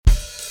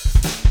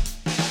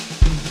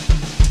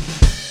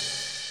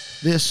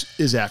This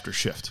is After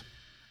Shift.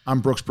 I'm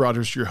Brooks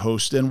Broadhurst, your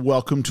host, and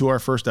welcome to our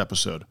first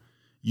episode.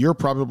 You're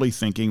probably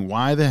thinking,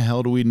 why the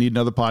hell do we need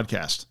another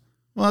podcast?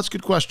 Well, that's a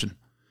good question.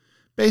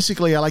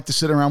 Basically, I like to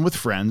sit around with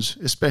friends,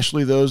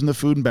 especially those in the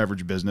food and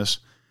beverage business,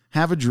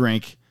 have a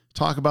drink,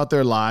 talk about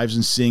their lives,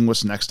 and seeing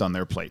what's next on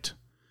their plate.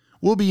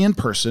 We'll be in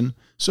person,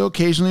 so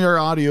occasionally our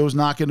audio is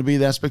not going to be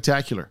that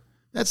spectacular.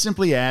 That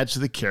simply adds to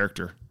the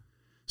character.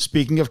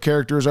 Speaking of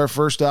characters, our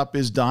first up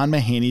is Don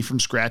Mahaney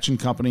from Scratch &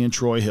 Company in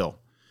Troy Hill.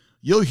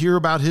 You'll hear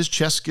about his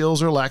chess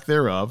skills or lack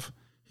thereof,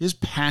 his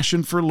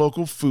passion for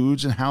local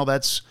foods and how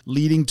that's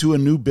leading to a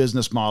new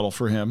business model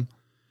for him,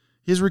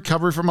 his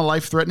recovery from a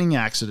life-threatening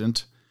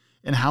accident,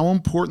 and how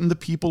important the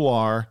people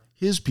are,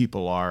 his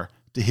people are,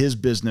 to his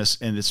business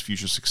and its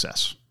future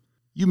success.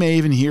 You may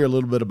even hear a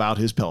little bit about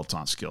his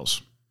Peloton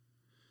skills.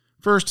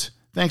 First,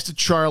 thanks to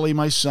Charlie,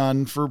 my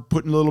son, for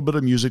putting a little bit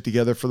of music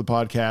together for the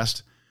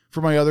podcast, for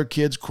my other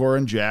kids, Cora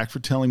and Jack, for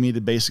telling me to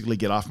basically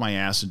get off my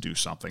ass and do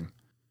something.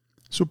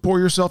 So pour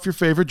yourself your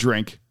favorite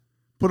drink,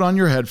 put on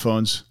your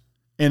headphones,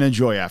 and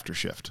enjoy After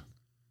Shift.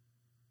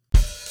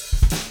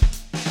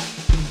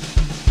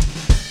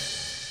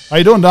 How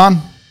you doing,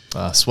 Don?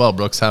 Swell,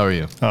 Brooks. How are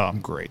you? Oh,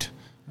 I'm great.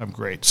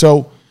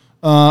 So,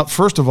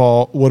 first of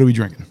all, what are we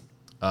drinking?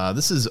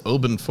 This is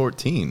Oban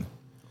 14.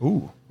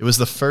 Ooh. It was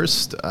the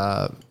first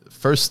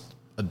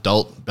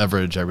adult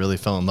beverage I really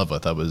fell in love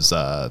with. I was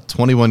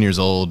 21 years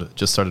old,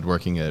 just started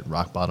working at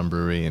Rock Bottom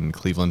Brewery in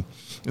Cleveland.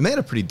 And they had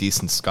a pretty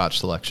decent Scotch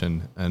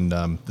selection. And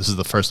this is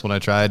the first one I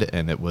tried,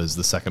 and it was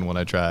the second one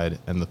I tried,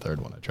 and the third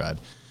one I tried.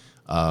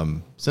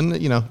 So,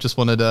 just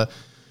wanted to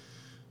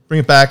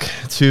bring it back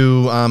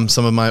to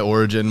some of my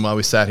origin while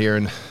we sat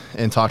here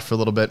and talked for a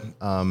little bit.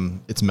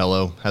 It's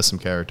mellow, has some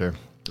character.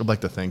 I'd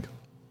like to think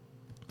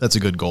that's a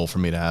good goal for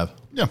me to have.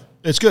 Yeah,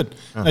 it's good.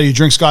 Now, you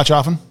drink Scotch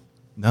often?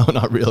 No,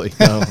 not really.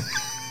 No,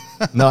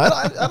 no,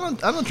 I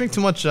don't drink too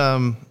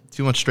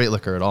much straight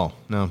liquor at all.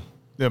 No.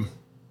 Yeah.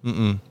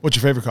 What's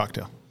your favorite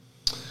cocktail?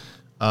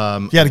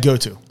 If you had to go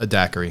to A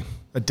daiquiri.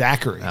 a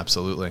daiquiri,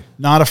 Absolutely.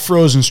 not a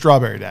frozen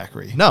strawberry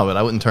daiquiri. No, but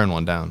I wouldn't turn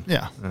one down.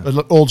 Yeah,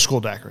 but old school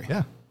daiquiri.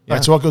 Yeah. All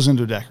right. So what goes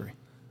into a daiquiri?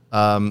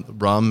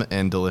 Rum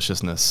and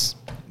deliciousness.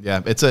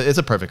 Yeah, it's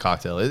a perfect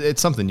cocktail.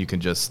 It's something you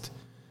can just.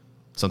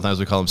 Sometimes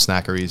we call them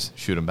snackeries.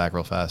 Shoot them back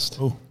real fast.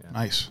 Oh,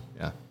 nice.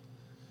 Yeah.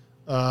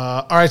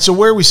 All right. So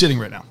where are we sitting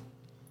right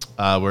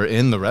now? We're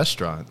in the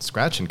restaurant,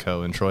 Scratch &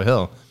 Co. in Troy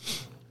Hill.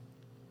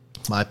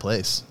 My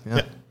place.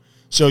 Yeah.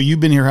 So you've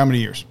been here how many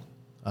years?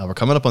 We're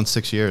coming up on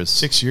 6 years.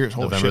 6 years.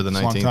 Holy November shit, the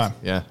that's a 19th. long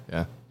time.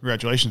 Yeah.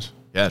 Congratulations.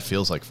 Yeah, it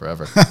feels like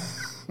forever.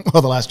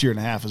 Well, the last year and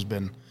a half has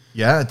been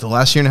Yeah, the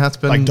last year and a half's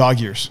been like dog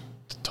years.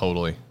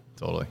 Totally.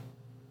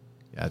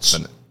 Yeah, it's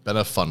been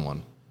a fun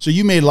one. So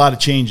you made a lot of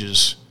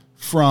changes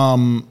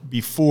from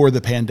before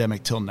the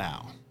pandemic till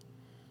now.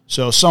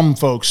 So some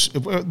folks,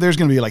 there's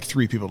going to be like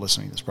 3 people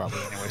listening to this probably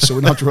anyway, so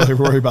we don't have to really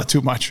worry about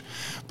too much.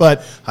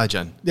 But Hi,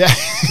 Jen. yeah,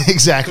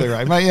 exactly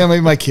right. Maybe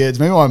my kids,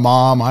 maybe my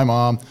mom. Hi,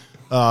 Mom.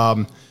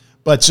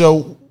 But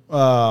so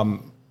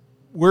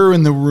we're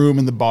in the room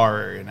in the bar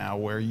area now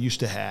where you used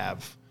to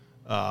have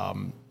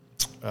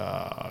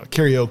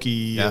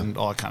karaoke and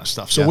all that kind of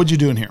stuff. So what'd you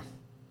do in here?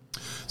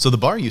 So the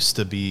bar used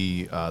to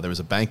be, there was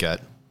a banquette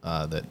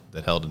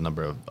that held a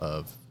number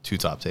of 2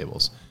 top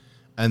tables.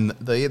 And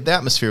the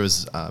atmosphere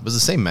was the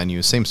same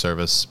menu, same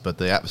service, but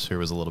the atmosphere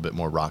was a little bit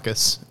more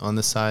raucous on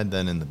this side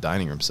than in the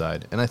dining room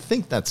side. And I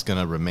think that's going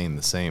to remain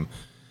the same.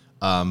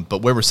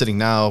 But where we're sitting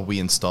now, we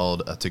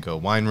installed a to-go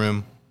wine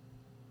room.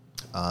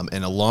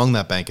 And along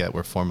that banquette,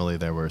 where formerly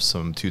there were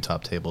some 2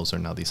 top tables, are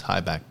now these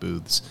high back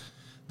booths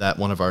that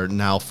one of our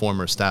now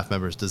former staff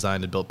members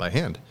designed and built by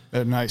hand.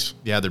 They're nice.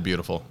 Yeah, they're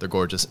beautiful. They're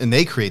gorgeous. And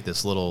they create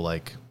this little,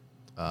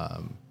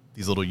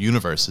 these little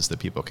universes that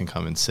people can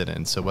come and sit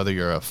in. So whether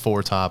you're a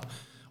 4 top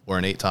or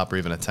an 8 top or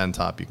even a 10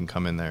 top, you can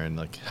come in there and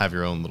have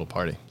your own little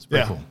party. It's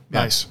pretty cool.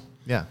 Nice.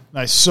 Yeah.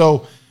 Nice.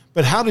 So,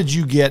 but how did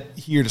you get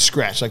here to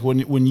Scratch? Like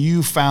when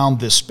you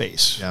found this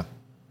space,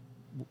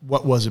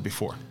 what was it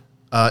before?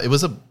 It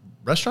was a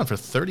restaurant for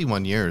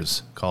 31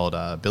 years called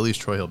Billy's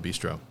Troy Hill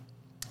Bistro.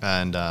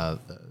 And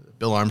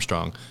Bill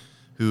Armstrong,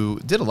 who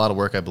did a lot of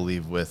work, I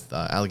believe, with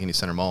Allegheny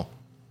Center Mall,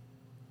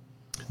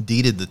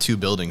 deeded the 2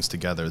 buildings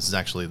together. This is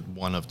actually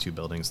one of 2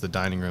 buildings. The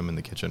dining room and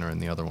the kitchen are in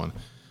the other one,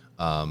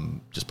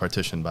 just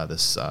partitioned by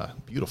this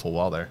beautiful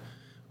wall there.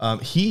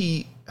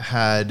 He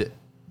had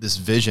this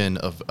vision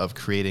of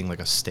creating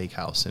like a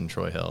steakhouse in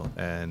Troy Hill,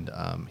 and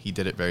he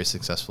did it very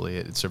successfully.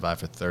 It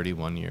survived for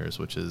 31 years,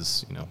 which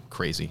is,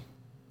 crazy.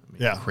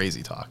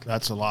 Crazy talk.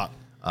 That's a lot.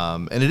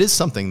 And it is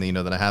something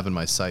that, that I have in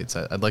my sights.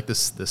 I'd like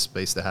this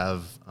space to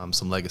have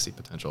some legacy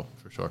potential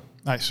for sure.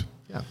 Nice.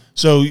 Yeah.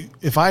 So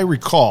if I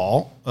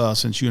recall,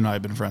 since you and I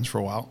have been friends for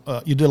a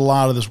while, you did a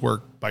lot of this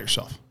work by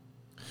yourself.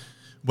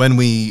 When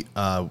we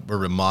were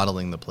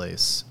remodeling the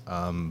place,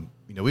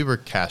 we were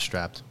cash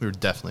strapped. We were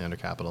definitely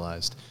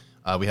undercapitalized.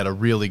 We had a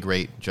really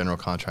great general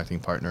contracting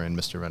partner in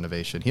Mr.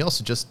 Renovation. He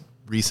also just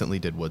recently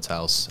did Woods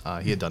House.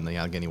 He had done the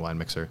Allegheny Wine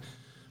Mixer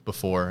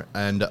before,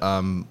 and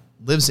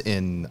lives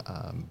in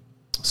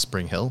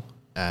Spring Hill,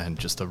 and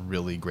just a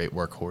really great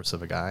workhorse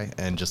of a guy,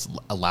 and just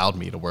allowed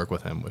me to work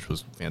with him, which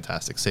was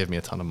fantastic. Saved me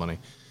a ton of money.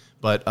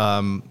 But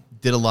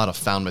did a lot of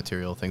found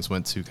material things.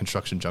 Went to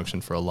Construction Junction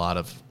for a lot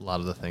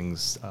of the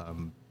things.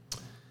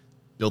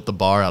 Built the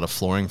bar out of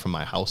flooring from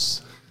my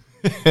house,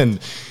 and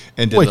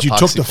did Wait, you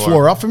took the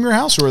floor up from your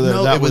house, or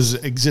No, that it was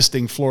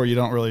existing floor you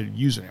don't really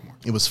use anymore?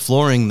 It was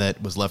flooring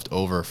that was left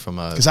over from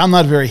a. Because I'm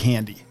not very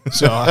handy,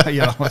 so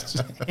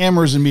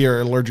hammers and me are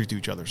allergic to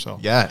each other. So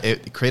Yeah,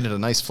 it created a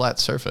nice flat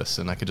surface,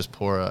 and I could just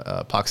pour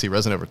a epoxy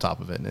resin over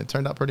top of it, and it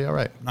turned out pretty all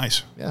right.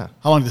 nice. Yeah.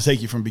 How long did it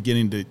take you from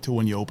beginning to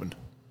when you opened?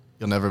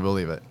 You'll never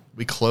believe it.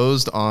 We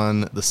closed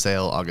on the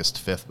sale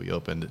August 5th. We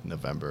opened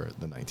November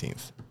the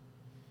 19th.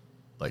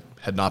 Like,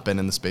 had not been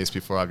in the space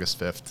before August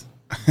 5th.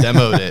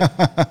 Demoed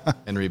it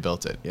and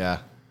rebuilt it. Yeah.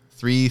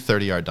 3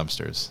 30-yard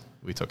dumpsters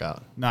we took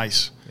out.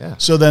 Nice. Yeah.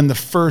 So then the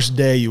first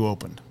day you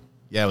opened.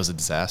 Yeah, it was a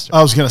disaster.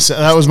 I was going to say,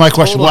 that was my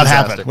question. Total What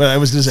disaster. happened? Well, it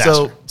was a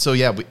disaster. So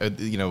yeah, we,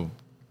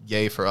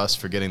 yay for us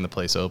for getting the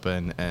place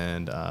open,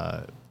 and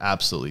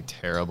absolutely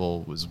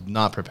terrible. Was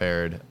not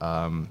prepared.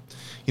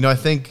 I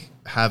think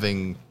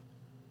having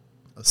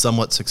a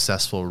somewhat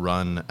successful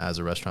run as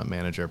a restaurant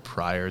manager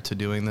prior to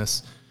doing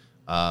this,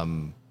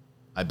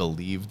 I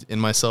believed in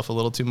myself a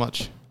little too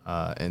much,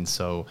 and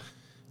so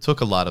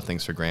took a lot of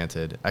things for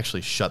granted.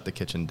 Actually shut the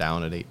kitchen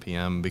down at 8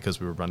 p.m. because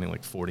we were running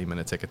like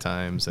 40-minute ticket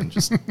times and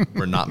just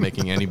were not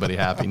making anybody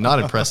happy, not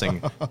impressing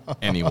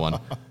anyone.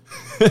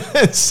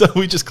 So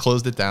we just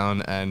closed it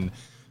down and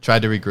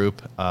tried to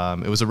regroup.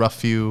 It was a rough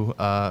few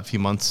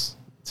months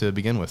to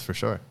begin with, for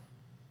sure.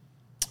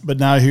 But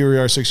now here we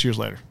are 6 years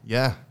later.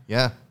 Yeah.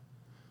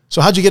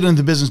 So how'd you get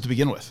into the business to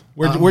begin with?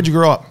 Where'd you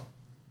grow up?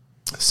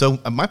 So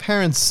my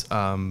parents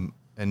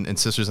and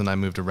sisters and I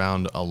moved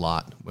around a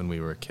lot when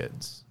we were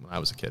kids, when I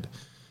was a kid.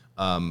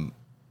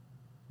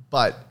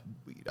 But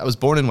I was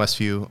born in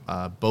Westview.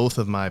 Both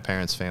of my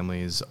parents'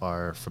 families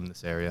are from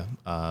this area,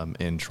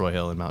 in Troy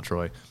Hill and Mount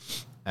Troy.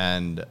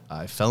 And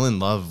I fell in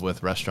love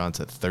with restaurants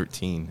at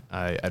 13.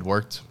 I'd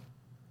worked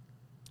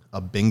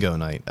a bingo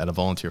night at a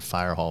volunteer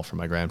fire hall for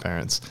my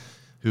grandparents,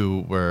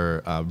 who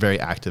were very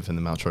active in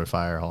the Mount Troy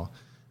Fire Hall.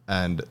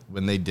 And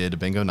when they did a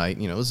bingo night,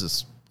 it was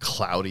this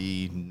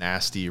cloudy,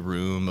 nasty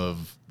room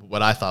of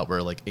what I thought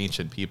were like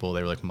ancient people.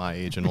 They were like my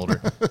age and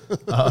older,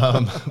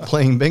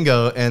 playing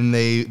bingo, and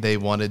they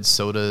wanted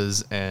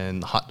sodas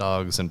and hot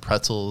dogs and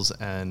pretzels,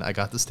 and I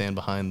got to stand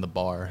behind the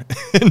bar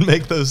and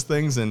make those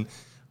things and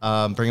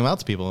bring them out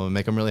to people and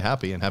make them really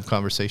happy and have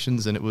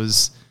conversations. And it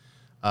was,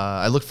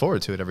 I looked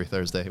forward to it every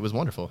Thursday. It was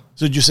wonderful.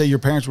 So did you say your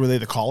parents, were they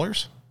the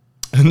callers?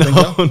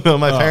 No,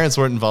 my parents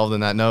weren't involved in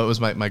that. No, it was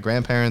my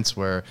grandparents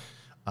were.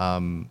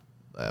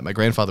 My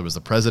grandfather was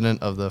the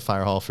president of the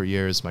fire hall for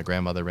years. My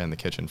grandmother ran the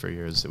kitchen for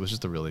years. It was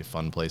just a really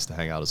fun place to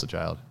hang out as a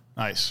child.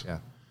 Nice. Yeah. I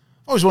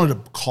always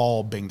wanted to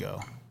call bingo.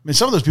 I mean,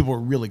 some of those people were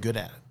really good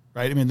at it,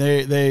 right? I mean,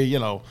 they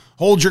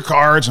hold your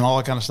cards and all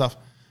that kind of stuff.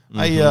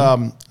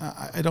 Mm-hmm.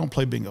 I don't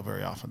play bingo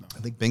very often, though. I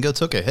think bingo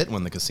took a hit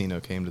when the casino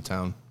came to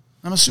town.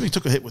 I'm assuming it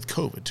took a hit with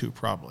COVID, too,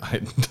 probably.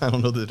 I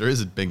don't know that there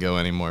is a bingo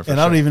anymore. And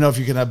I don't even know if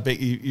you can have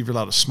you're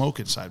allowed to smoke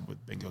inside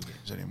with bingo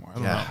games anymore. I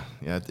don't know.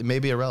 Yeah, it may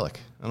be a relic.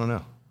 I don't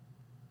know.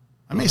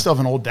 I may still have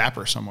an old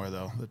Dapper somewhere,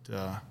 though,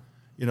 that,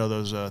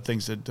 those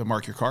things that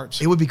mark your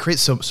cards. It would be great.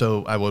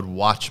 So I would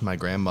watch my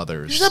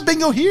grandmother's. You should have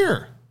bingo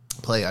here.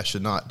 Play. I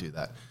should not do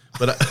that.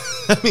 But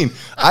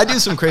I do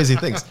some crazy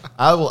things.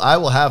 I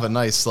will have a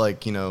nice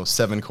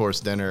 7-course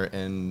dinner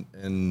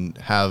and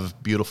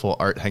have beautiful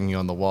art hanging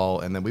on the wall,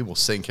 and then we will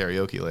sing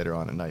karaoke later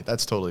on at night.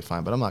 That's totally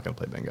fine, but I'm not going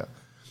to play bingo.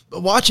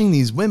 But watching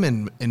these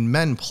women and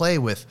men play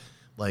with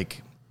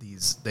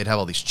they'd have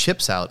all these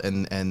chips out,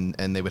 and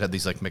they would have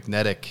these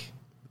magnetic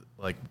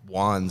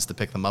wands to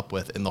pick them up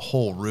with, and the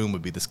whole room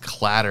would be this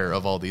clatter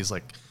of all these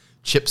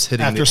chips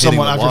hitting after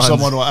someone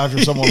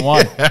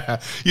won.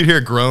 Yeah. You'd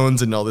hear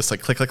groans and all this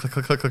click, click, click,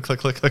 click, click, click,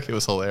 click, click. It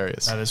was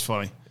hilarious. That is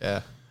funny.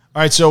 Yeah.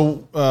 All right,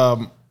 so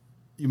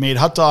you made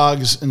hot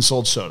dogs and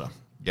sold soda.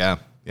 Yeah.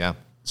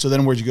 So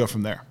then where'd you go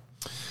from there?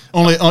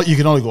 You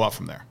can only go up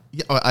from there.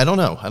 Yeah, I don't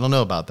know. I don't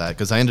know about that,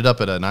 because I ended up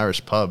at an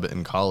Irish pub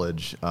in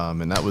college,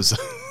 and that was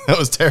that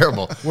was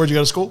terrible. Where'd you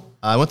go to school?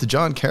 I went to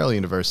John Carroll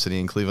University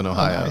in Cleveland,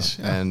 Ohio, nice,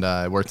 yeah. and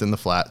I worked in the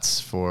flats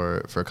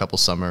for a couple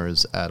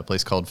summers at a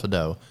place called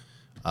Fado.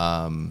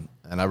 And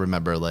I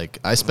remember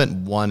I spent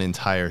one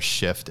entire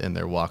shift in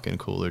their walk-in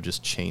cooler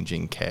just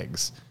changing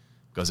kegs,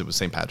 because it was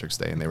St. Patrick's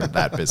Day and they were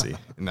that busy.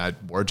 And I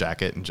wore a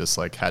jacket and just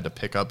had to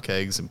pick up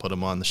kegs and put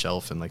them on the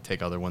shelf and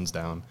take other ones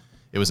down.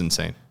 It was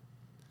insane.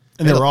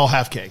 And they were all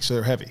half kegs, so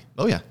they're heavy.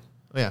 Oh yeah.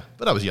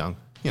 But I was young.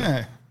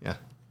 Yeah.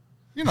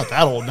 You're not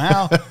that old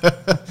now.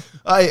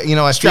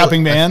 I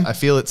strapping man. I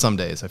feel it some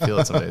days.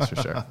 For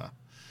sure.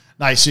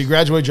 Nice. So you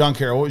graduated John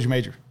Carroll. What was your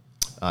major?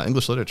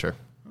 English literature.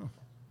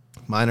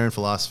 Minor in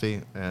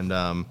philosophy,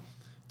 and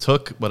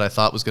took what I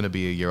thought was going to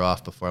be a year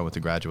off before I went to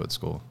graduate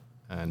school,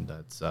 and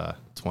that's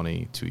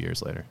 22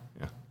 years later.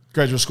 Yeah,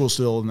 graduate school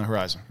still in the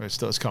horizon, right?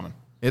 Still, it's coming.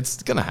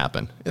 It's going to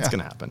happen. It's going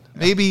to happen. Yeah.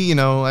 Maybe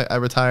I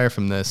retire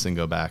from this and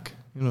go back.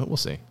 We'll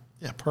see.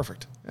 Yeah,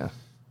 perfect. Yeah.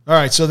 All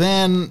right, so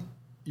then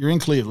you're in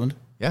Cleveland.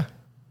 Yeah.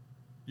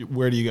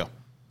 Where do you go?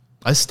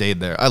 I stayed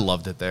there. I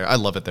loved it there. I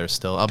love it there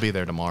still. I'll be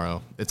there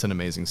tomorrow. It's an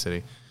amazing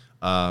city.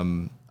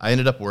 I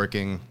ended up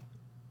working,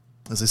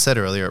 as I said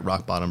earlier, at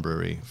Rock Bottom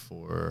Brewery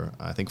for,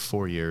 I think,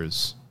 4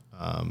 years.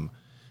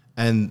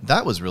 And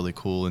that was really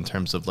cool in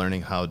terms of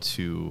learning how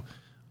to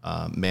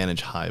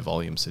manage high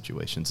volume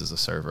situations as a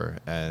server.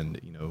 And,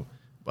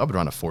 I would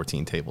run a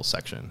 14-table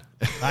section.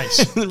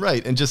 Nice.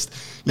 Right. And just,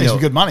 Made some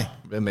good money.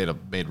 It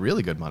made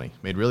really good money.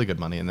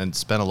 And then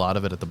spent a lot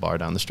of it at the bar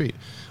down the street.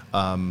 That's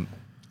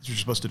what you're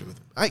supposed to do with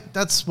it.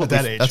 That's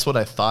what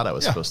I thought I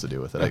was supposed to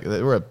do with it.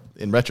 There were,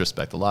 in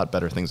retrospect, a lot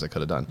better things I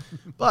could have done.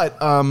 But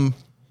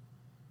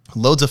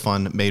loads of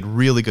fun. Made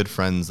really good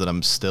friends that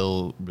I'm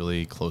still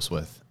really close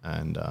with.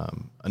 And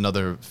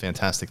another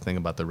fantastic thing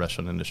about the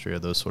restaurant industry are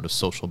those sort of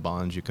social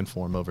bonds you can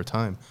form over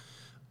time.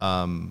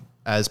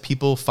 As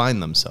people find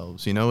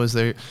themselves, as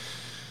they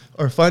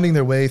are finding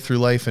their way through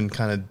life and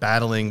kind of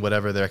battling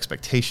whatever their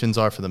expectations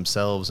are for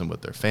themselves and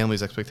what their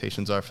family's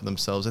expectations are for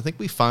themselves. I think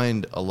we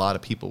find a lot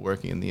of people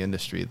working in the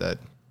industry that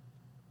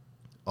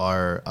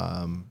are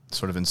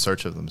sort of in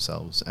search of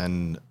themselves.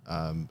 And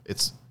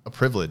it's a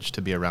privilege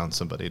to be around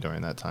somebody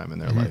during that time in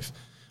their life.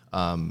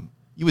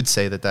 You would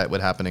say that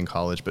would happen in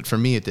college, but for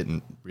me, it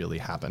didn't really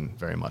happen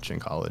very much in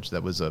college.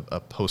 That was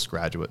a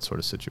postgraduate sort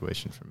of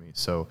situation for me.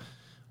 So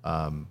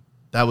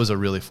that was a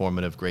really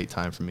formative, great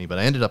time for me. But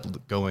I ended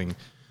up going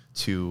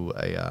to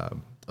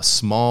a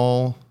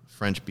small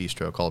French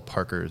bistro called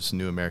Parker's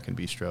New American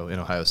Bistro in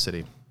Ohio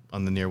City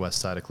on the near west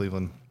side of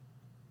Cleveland.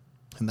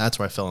 And that's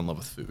where I fell in love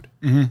with food.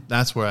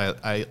 That's where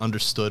I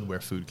understood where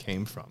food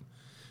came from,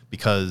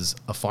 because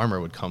a farmer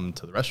would come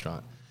to the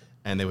restaurant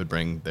and they would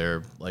bring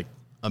their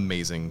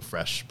amazing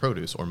fresh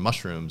produce or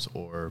mushrooms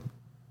or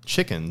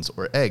chickens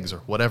or eggs or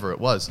whatever it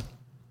was.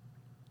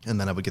 And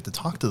then I would get to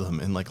talk to them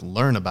and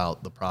learn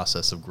about the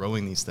process of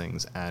growing these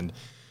things, and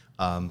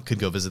could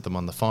go visit them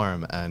on the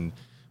farm and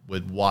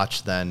would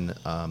watch then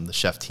the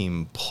chef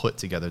team put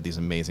together these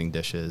amazing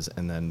dishes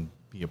and then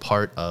be a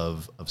part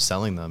of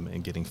selling them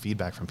and getting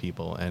feedback from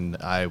people. And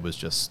I was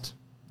just,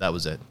 that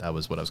was it. That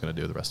was what I was going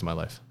to do the rest of my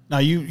life. Now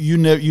you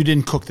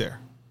didn't cook there.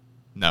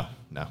 No,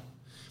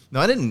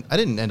 I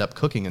didn't end up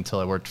cooking until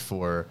I worked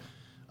for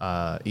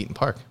Eaton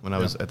Park when I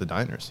was at the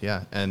diners.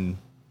 Yeah. And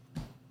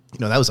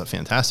that was a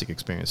fantastic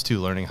experience too,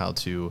 learning how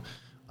to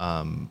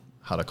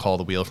call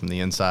the wheel from the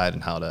inside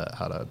and how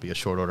to be a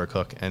short order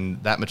cook.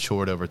 And that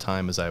matured over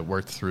time as I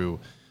worked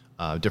through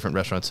different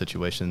restaurant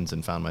situations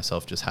and found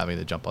myself just having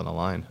to jump on the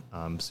line.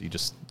 So you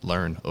just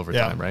learn over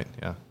time, right?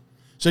 Yeah.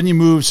 So then you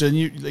moved. So then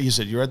like you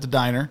said, you were at the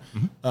diner.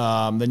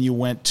 Then you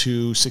went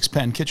to Six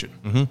Pen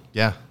Kitchen.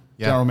 Yeah.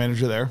 General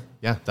manager there.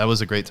 Yeah, that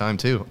was a great time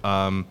too.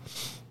 I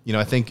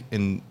think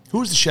who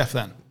was the chef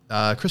then?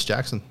 Chris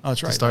Jackson. Oh,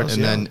 that's right. To start,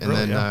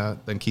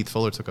 then Keith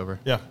Fuller took over.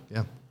 Yeah.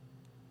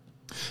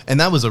 And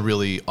that was a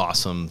really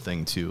awesome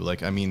thing too.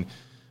 That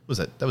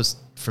was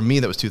for me.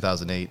 That was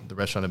 2008. The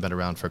restaurant had been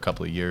around for a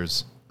couple of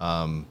years,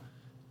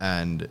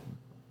 and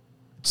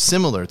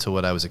similar to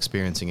what I was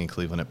experiencing in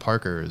Cleveland at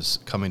Parker's,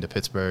 coming to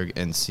Pittsburgh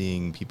and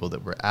seeing people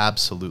that were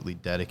absolutely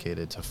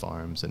dedicated to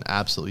farms and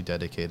absolutely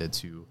dedicated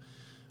to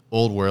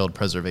old world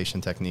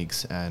preservation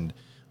techniques and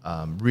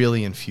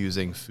really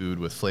infusing food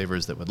with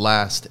flavors that would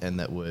last and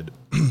that would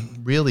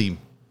really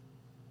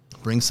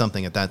bring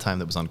something at that time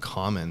that was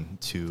uncommon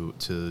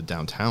to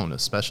downtown,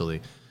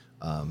 especially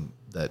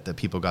that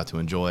people got to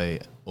enjoy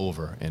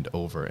over and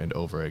over and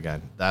over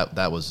again.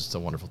 That was just a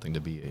wonderful thing to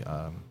be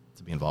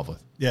involved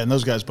with. Yeah, and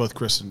those guys, both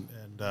Chris and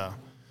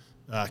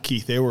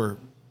Keith, they were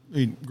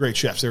great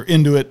chefs. They were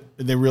into it.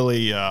 And they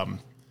really,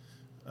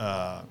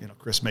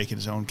 Chris making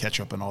his own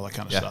ketchup and all that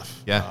kind of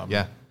stuff.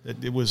 Yeah.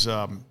 It was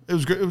great. It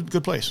was a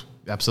good place.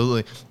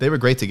 Absolutely, they were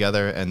great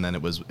together, and then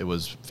it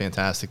was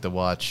fantastic to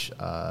watch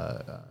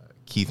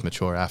Keith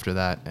mature after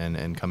that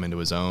and come into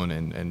his own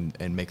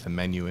and make the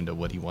menu into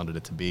what he wanted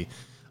it to be.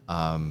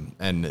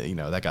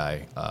 That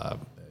guy,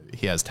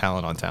 he has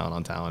talent on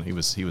talent. He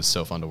was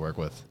so fun to work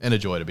with and a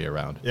joy to be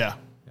around. Yeah.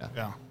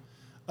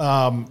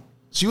 So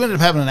you ended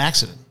up having an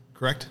accident,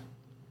 correct?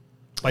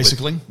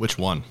 Bicycling? Which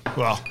one?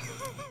 Well,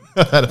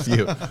 I've had a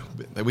few.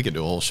 We could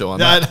do a whole show on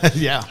that.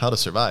 Yeah. How to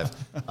survive.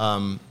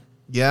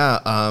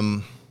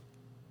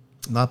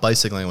 Not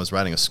bicycling. I was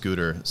riding a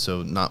scooter,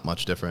 so not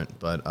much different.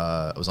 But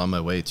I was on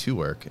my way to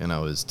work, and I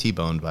was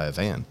T-boned by a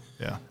van.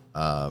 Yeah.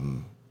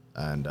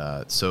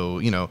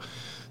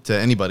 To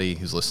anybody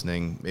who's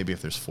listening, maybe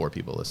if there's 4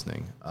 people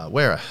listening,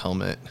 wear a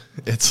helmet.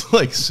 It's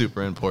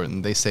super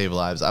important. They save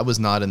lives. I was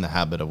not in the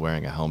habit of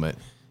wearing a helmet.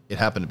 It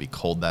happened to be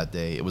cold that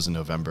day. It was in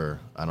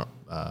November,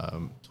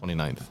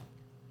 29th.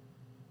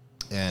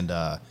 And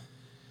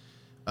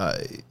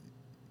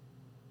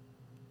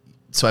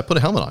so I put a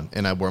helmet on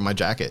and I wore my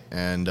jacket.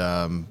 And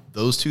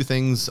those two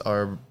things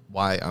are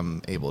why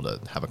I'm able to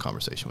have a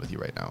conversation with you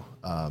right now.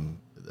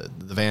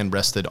 The van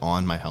rested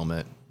on my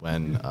helmet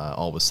when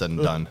all was said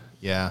and done.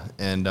 Yeah.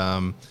 And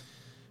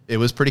it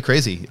was pretty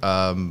crazy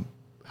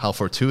how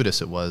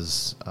fortuitous it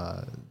was.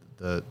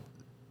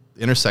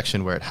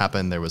 intersection where it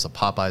happened, there was a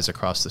Popeyes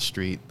across the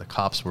street. The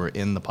cops were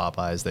in the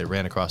Popeyes. They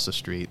ran across the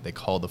street. They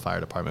called the fire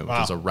department, which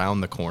was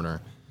around the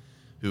corner,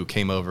 who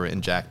came over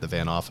and jacked the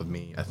van off of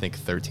me, I think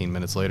 13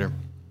 minutes later,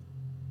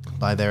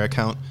 by their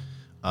account.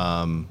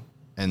 And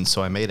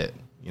so I made it,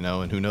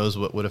 and who knows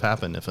what would have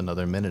happened if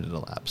another minute had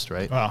elapsed,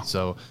 right? Wow.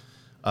 So,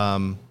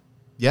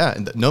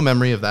 no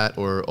memory of that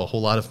or a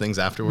whole lot of things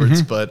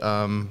afterwards, but,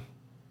 I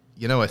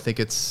think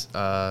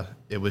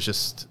it was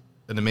just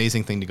an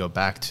amazing thing to go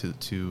back to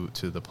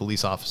the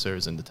police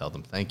officers and to tell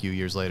them thank you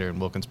years later in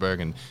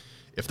Wilkinsburg. And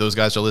if those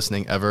guys are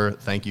listening ever,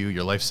 thank you.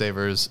 You're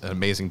lifesavers. An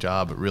amazing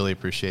job. Really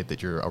appreciate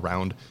that you're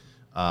around.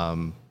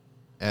 And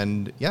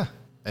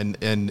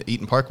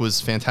Eaton Park was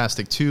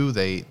fantastic too.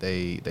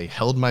 They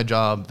held my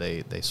job.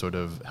 They sort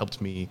of helped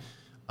me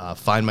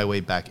find my way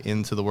back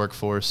into the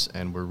workforce,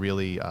 and were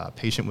really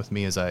patient with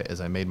me as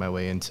I made my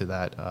way into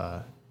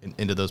that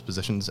into those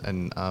positions.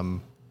 And I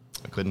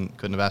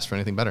couldn't have asked for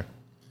anything better.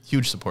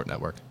 Huge support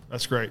network.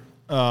 That's great.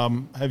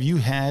 Have you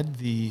had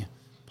the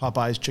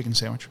Popeyes chicken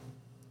sandwich?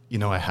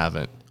 I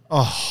haven't.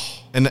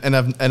 Oh, and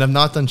I've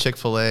not done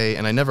Chick-fil-A,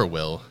 and I never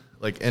will.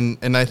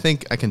 And I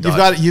think I can.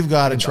 You've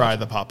got to try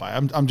the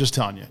Popeye. I'm just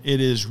telling you, it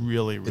is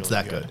really, really. It's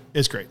that good.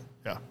 It's great.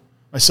 Yeah,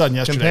 my son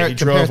yesterday he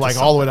drove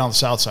all the way down the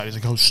south side. He's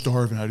like, I was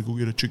starving. I had to go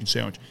get a chicken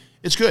sandwich.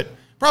 It's good.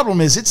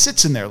 Problem is, it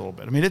sits in there a little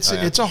bit. I mean, it's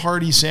a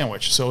hearty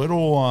sandwich, so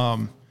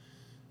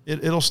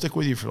it'll stick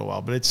with you for a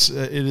while. But it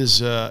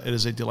is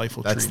a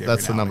delightful treat.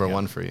 That's the number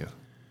one for you.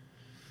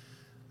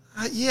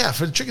 Yeah,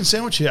 for the chicken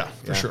sandwich,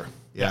 for sure.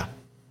 Yeah.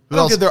 I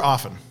don't get there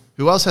often.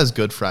 Who else has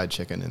good fried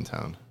chicken in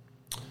town?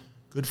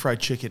 Good fried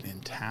chicken in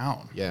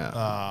town.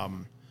 Yeah.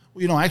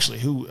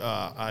 Actually,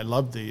 I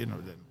loved the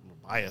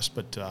biased,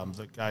 but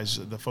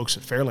the folks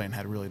at Fairlane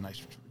had a really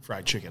nice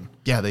fried chicken.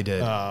 Yeah, they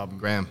did.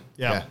 Graham.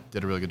 Yeah,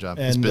 did a really good job.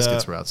 His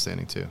biscuits were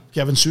outstanding too.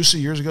 Kevin Sousa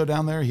years ago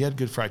down there, he had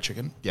good fried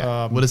chicken.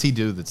 Yeah. What does he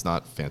do that's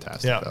not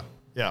fantastic though?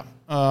 Yeah.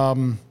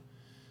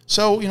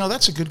 So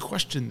that's a good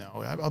question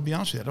though. I'll be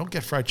honest with you, I don't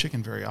get fried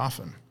chicken very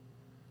often.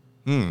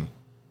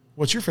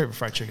 What's your favorite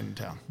fried chicken in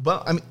town?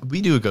 Well, I mean,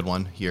 we do a good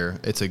one here.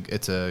 It's a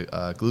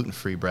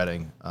gluten-free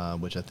breading,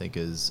 which I think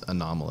is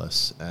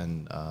anomalous,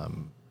 and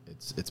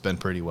it's been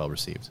pretty well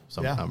received.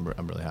 So I'm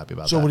really happy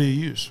about that. So what do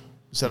you use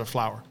instead of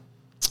flour?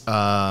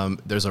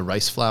 There's a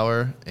rice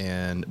flour,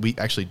 and we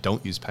actually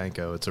don't use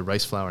panko. It's a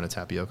rice flour and a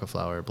tapioca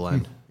flour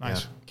blend.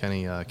 Nice.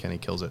 Yeah, Kenny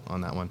kills it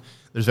on that one.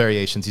 There's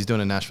variations. He's doing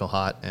a Nashville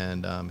hot,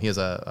 and he has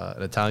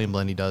an Italian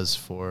blend he does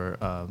for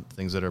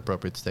things that are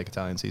appropriate to take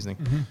Italian seasoning.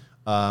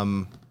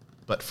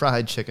 But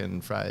fried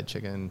chicken. I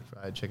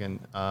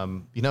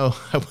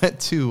went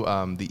to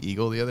the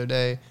Eagle the other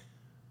day.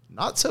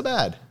 Not so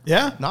bad.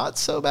 Yeah? Not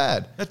so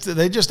bad.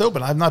 They just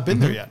opened. I've not been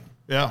there yet.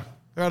 Yeah.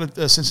 They're out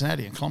of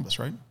Cincinnati and Columbus,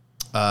 right?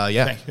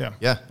 Yeah,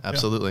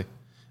 absolutely.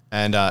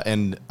 Yeah.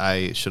 And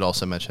I should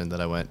also mention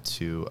that I went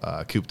to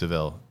Coupe de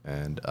Ville,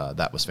 and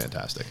that was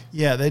fantastic.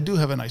 Yeah, they do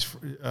have a nice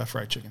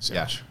fried chicken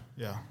sandwich.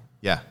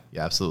 Yeah,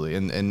 absolutely.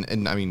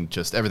 And I mean,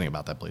 just everything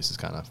about that place is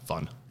kind of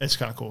fun. It's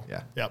kind of cool.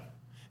 Yeah. Yep.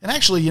 And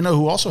actually,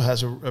 who also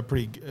has a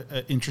pretty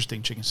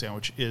interesting chicken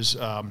sandwich is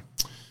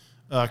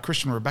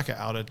Christian and Rebecca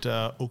out at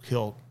Oak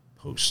Hill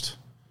Post.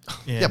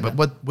 Yeah, but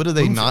what do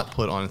they not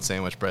put on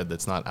sandwich bread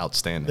that's not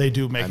outstanding? They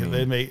do make it.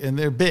 They make, and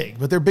they're big,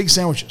 but they're big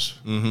sandwiches.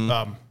 I'm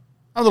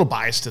a little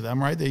biased to them,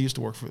 right? They used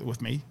to work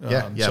with me.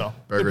 So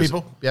burgers.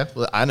 People. Yeah,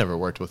 well, I never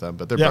worked with them,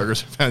 but their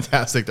burgers are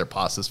fantastic. Their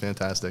pasta's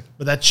fantastic.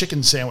 But that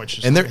chicken sandwich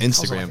is and their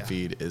Instagram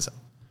feed is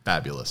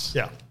fabulous.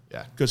 Yeah,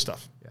 good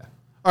stuff. Yeah.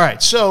 All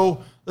right,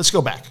 so let's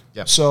go back.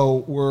 Yep.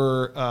 So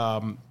we're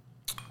have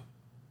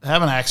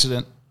an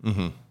accident,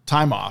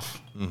 time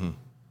off.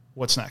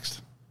 What's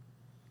next?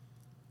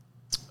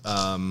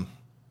 It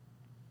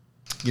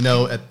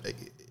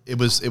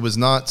was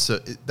not so.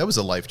 That was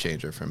a life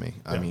changer for me.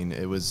 I mean,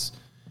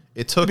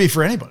 it took be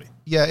for anybody.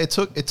 Yeah, it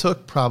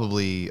took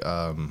probably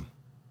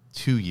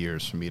 2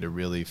 years for me to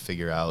really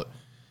figure out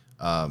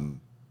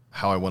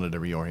how I wanted to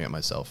reorient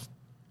myself.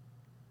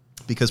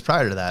 Because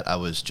prior to that, I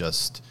was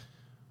just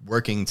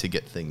working to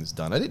get things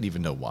done. I didn't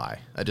even know why.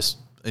 I just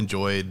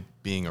enjoyed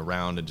being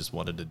around and just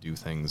wanted to do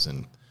things,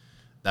 and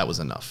that was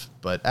enough.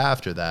 But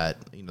after that,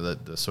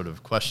 the sort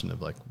of question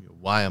of like,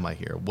 why am I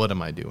here? What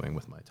am I doing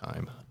with my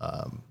time?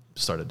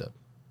 Started to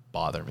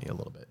bother me a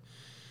little bit.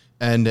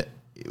 And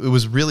it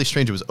was really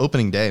strange. It was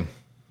opening day,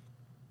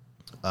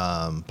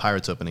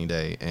 Pirates opening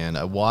day, and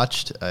I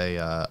watched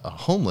a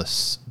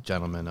homeless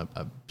gentleman,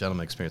 a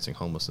gentleman experiencing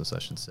homelessness, I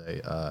should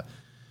say,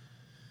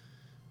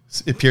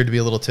 appeared to be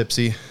a little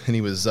tipsy, and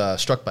he was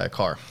struck by a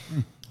car.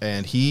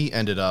 And he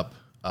ended up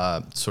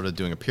sort of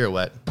doing a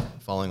pirouette,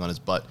 falling on his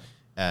butt,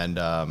 and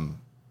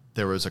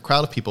there was a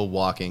crowd of people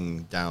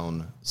walking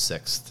down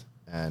 6th,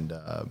 and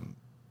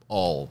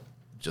all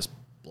just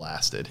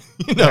blasted,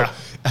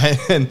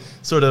 and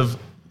sort of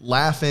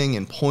laughing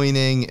and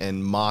pointing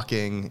and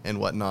mocking and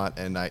whatnot.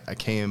 And I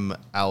came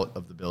out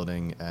of the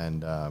building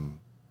and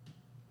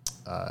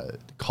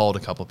called a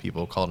couple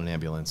people, called an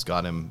ambulance,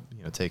 got him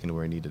taken to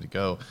where he needed to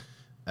go.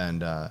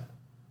 And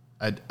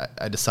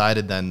I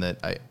decided then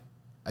that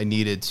I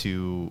needed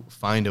to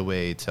find a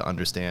way to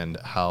understand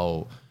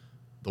how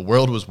the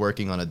world was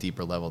working on a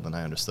deeper level than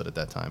I understood at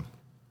that time.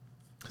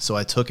 So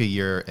I took a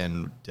year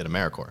and did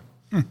AmeriCorps,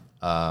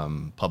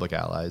 Public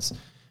Allies,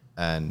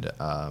 and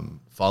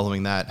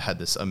following that had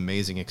this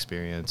amazing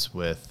experience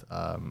with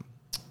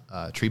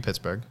Tree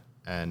Pittsburgh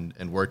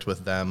and worked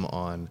with them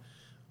on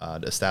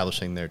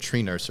establishing their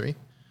tree nursery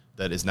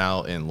that is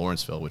now in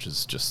Lawrenceville, which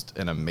is just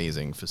an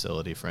amazing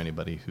facility for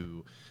anybody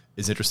who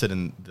is interested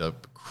in the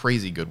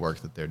crazy good work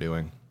that they're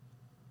doing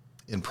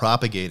in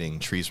propagating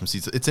trees from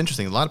seeds. It's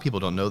interesting. A lot of people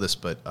don't know this,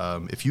 but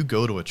if you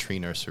go to a tree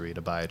nursery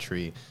to buy a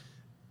tree,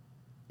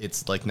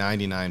 it's like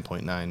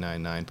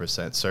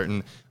 99.999%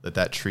 certain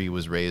that tree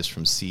was raised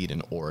from seed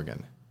in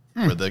Oregon,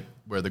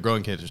 where the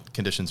growing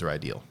conditions are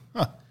ideal.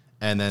 Huh.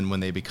 And then when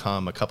they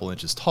become a couple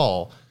inches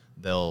tall,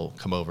 they'll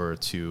come over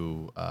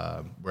to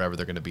wherever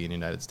they're going to be in the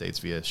United States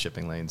via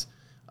shipping lanes,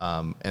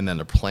 and then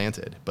they're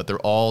planted. But they're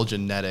all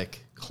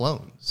genetic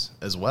clones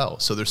as well.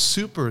 So they're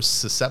super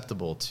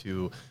susceptible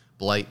to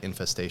blight,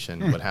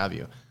 infestation, what have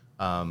you,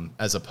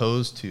 as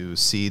opposed to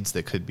seeds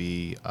that could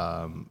be,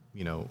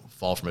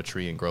 fall from a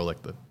tree and grow like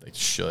they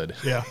should.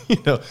 Yeah.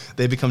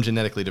 They become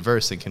genetically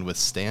diverse and can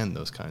withstand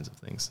those kinds of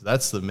things. So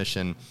that's the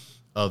mission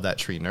of that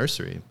tree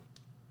nursery.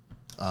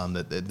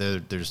 That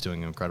they're just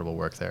doing incredible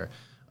work there,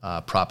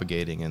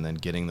 propagating and then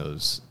getting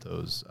those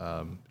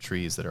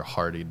trees that are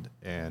hardied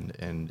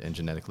and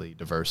genetically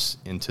diverse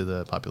into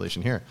the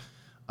population here.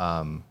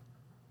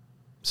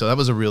 So that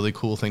was a really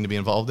cool thing to be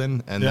involved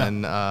in. And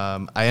then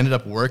I ended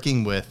up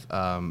working with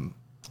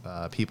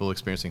people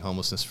experiencing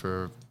homelessness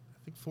for, I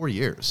think, 4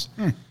 years,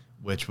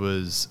 which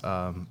was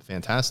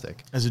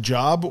fantastic. As a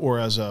job or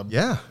as a...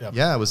 Yeah.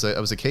 I was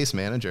a case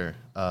manager.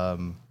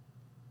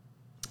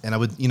 And I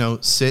would,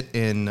 sit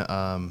in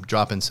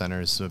drop-in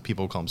centers, so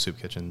people call them soup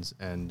kitchens,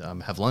 and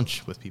have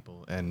lunch with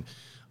people and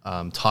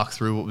talk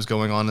through what was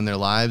going on in their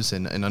lives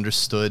and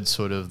understood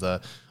sort of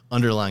the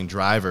underlying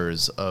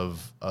drivers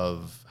of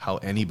how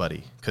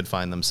anybody could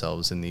find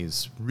themselves in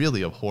these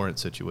really abhorrent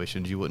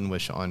situations you wouldn't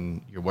wish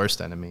on your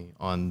worst enemy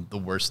on the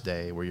worst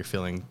day where you're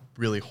feeling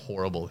really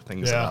horrible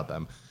things about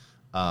them.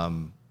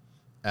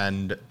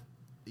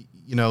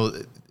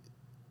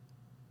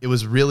 It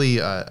was really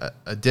a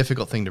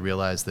difficult thing to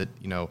realize that,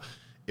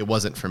 it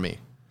wasn't for me.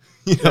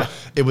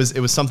 It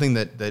was something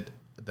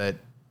that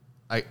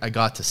I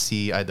got to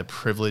see. I had the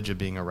privilege of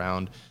being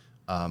around,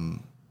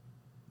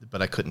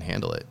 but I couldn't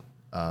handle it.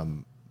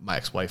 My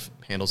ex-wife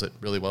handles it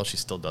really well. She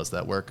still does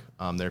that work.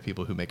 There are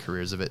people who make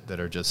careers of it that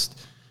are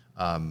just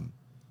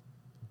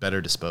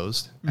better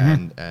disposed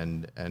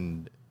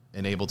and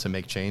able to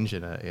make change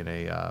in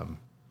a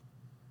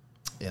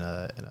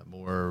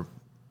more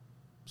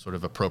sort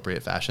of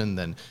appropriate fashion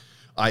than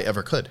I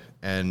ever could.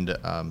 And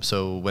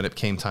so when it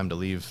came time to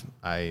leave,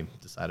 I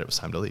decided it was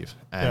time to leave.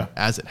 And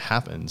as it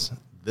happens,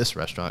 this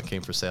restaurant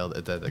came for sale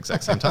at the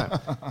exact same time.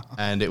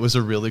 And it was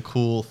a really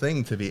cool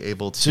thing to be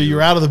able to... So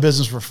you're out of the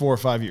business for 4 or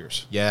 5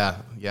 years. Yeah.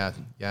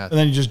 And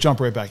then you just jump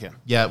right back in.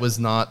 Yeah, it was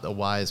not a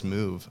wise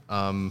move.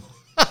 It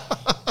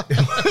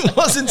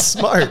wasn't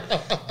smart.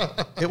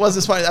 It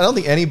wasn't smart. I don't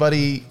think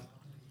anybody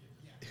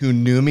who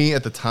knew me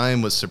at the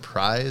time was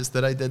surprised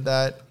that I did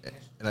that.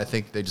 And I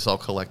think they just all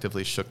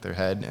collectively shook their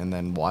head and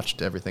then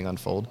watched everything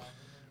unfold.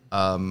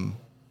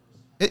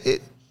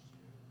 It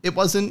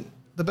wasn't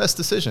the best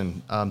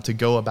decision to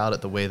go about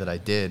it the way that I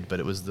did, but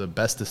it was the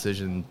best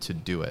decision to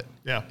do it.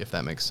 Yeah. If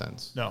that makes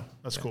sense. No,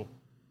 that's cool.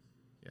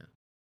 Yeah.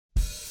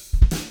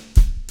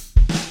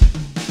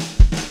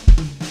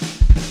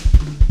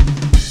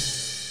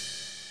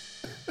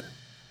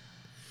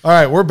 All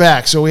right, we're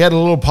back. So we had a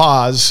little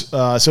pause.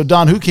 So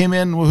Don, who came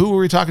in? Who were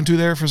we talking to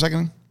there for a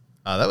second?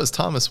 That was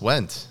Thomas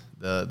Wendt,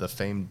 the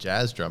famed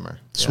jazz drummer.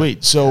 Sweet.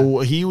 Yeah. So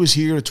he was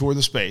here to tour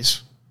the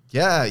space.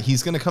 Yeah,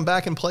 he's going to come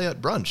back and play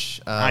at brunch.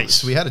 Nice.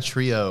 So we had a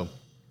trio.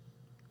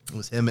 It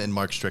was him and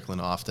Mark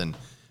Strickland often,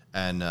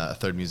 and a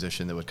third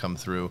musician that would come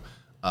through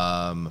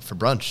for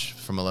brunch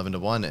from 11 to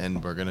 1,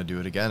 and we're going to do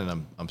it again,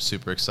 and I'm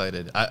super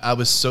excited. I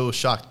was so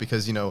shocked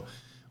because,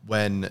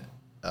 when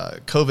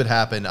COVID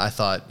happened, I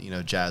thought,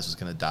 jazz was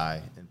going to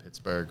die in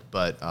Pittsburgh,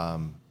 but,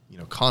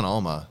 Con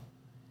Alma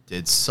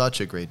did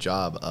such a great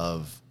job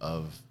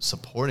of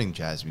supporting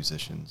jazz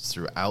musicians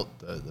throughout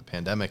the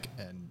pandemic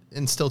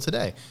and still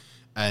today.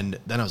 And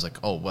then I was like,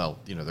 oh, well,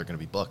 they're going to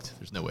be booked.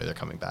 There's no way they're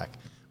coming back.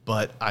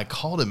 But I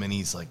called him, and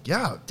he's like,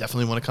 yeah,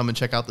 definitely want to come and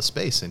check out the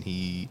space. And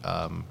he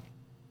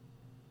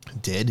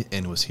did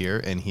and was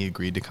here, and he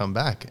agreed to come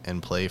back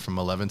and play from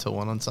 11 till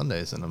 1 on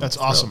Sundays. And That's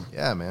thrilled. awesome.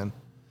 Yeah, man.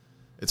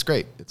 It's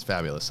great. It's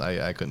fabulous.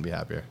 I couldn't be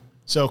happier.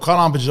 So Con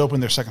Alma just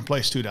opened their second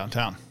place, too,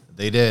 downtown.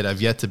 They did.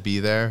 I've yet to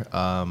be there.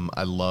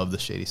 I love the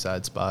Shady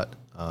Side spot.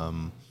 I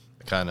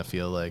kind of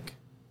feel like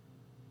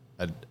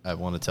I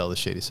want to tell the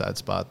Shady Side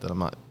spot that I'm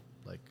not,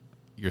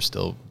 you're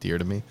still dear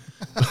to me.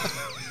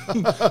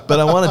 But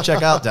I want to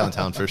check out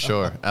downtown for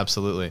sure.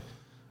 Absolutely.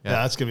 Yeah,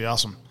 that's going to be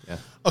awesome. Yeah.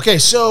 Okay,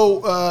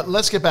 so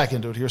let's get back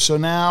into it here. So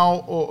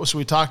now, so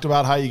we talked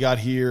about how you got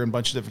here and a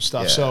bunch of different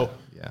stuff. Yeah, So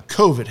yeah.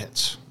 COVID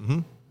hits. Mm-hmm.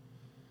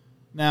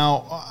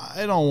 Now,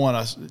 I don't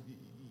want to,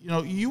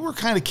 you were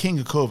kind of king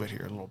of COVID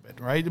here a little bit,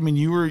 right? I mean,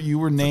 you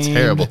were named. It's a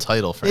terrible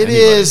title for it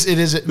anybody. It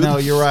is. No,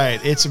 you're right.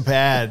 It's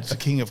bad. It's the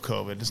king of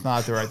COVID. It's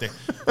not the right thing.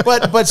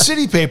 But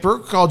City Paper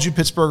called you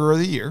Pittsburgher of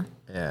the Year.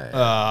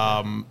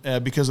 Yeah.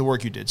 Because of the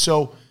work you did.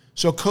 So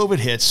COVID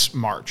hits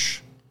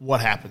March.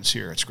 What happens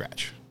here at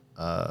Scratch?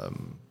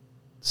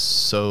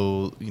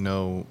 So,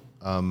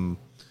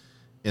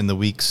 in the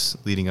weeks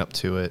leading up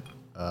to it,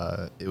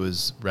 it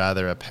was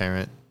rather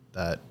apparent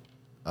that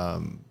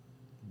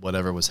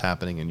whatever was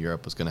happening in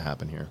Europe was going to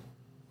happen here.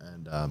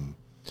 And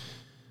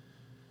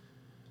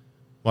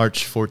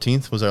March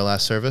 14th was our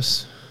last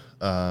service.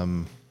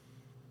 I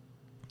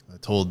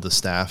told the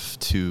staff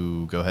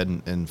to go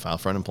ahead and file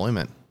for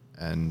unemployment.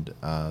 And,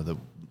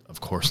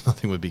 of course,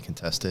 nothing would be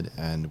contested,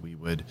 and we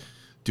would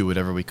do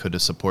whatever we could to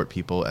support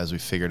people as we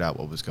figured out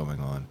what was going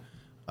on.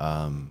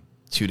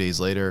 2 days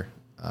later,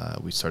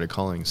 we started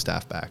calling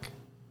staff back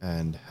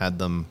and had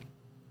them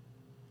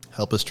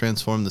help us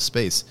transform the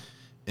space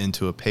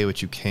into a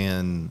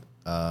pay-what-you-can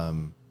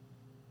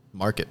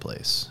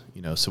marketplace.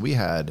 So we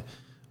had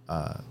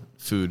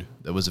food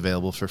that was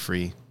available for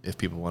free if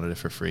people wanted it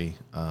for free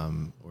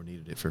or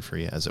needed it for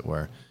free, as it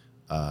were.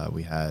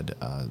 We had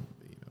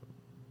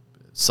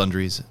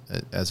sundries,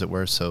 as it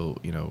were. So,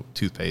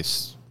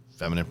 toothpaste,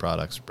 feminine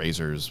products,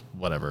 razors,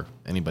 whatever.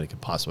 Anybody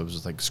could possibly. I was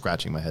just like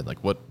scratching my head,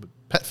 like, what?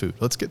 Pet food.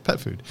 Let's get pet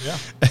food. Yeah.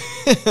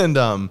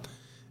 And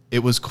it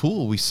was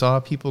cool. We saw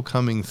people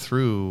coming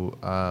through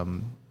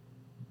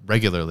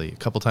regularly, a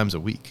couple times a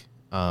week,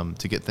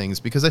 to get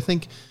things, because I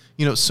think,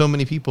 so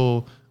many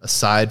people,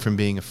 aside from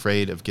being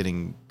afraid of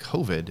getting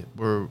COVID,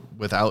 were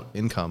without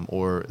income,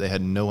 or they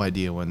had no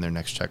idea when their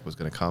next check was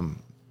going to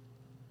come.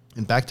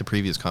 And back to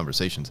previous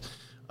conversations,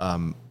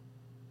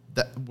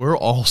 that we're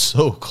all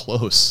so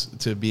close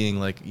to being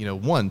like,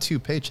 1-2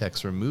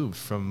 paychecks removed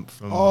from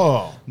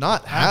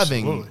not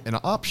having an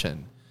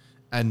option.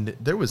 And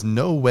there was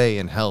no way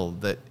in hell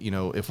that,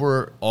 if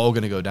we're all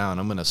going to go down,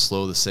 I'm going to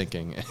slow the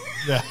sinking.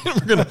 Yeah.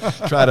 We're going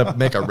to try to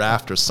make a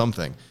raft or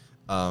something.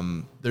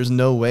 There's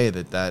no way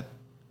that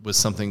was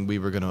something we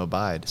were going to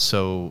abide.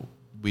 So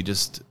we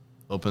just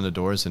opened the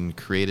doors and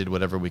created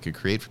whatever we could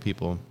create for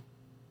people.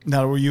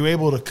 Now, were you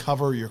able to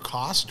cover your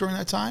costs during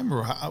that time,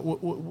 or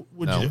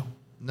what did you do?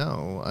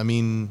 No, I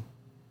mean...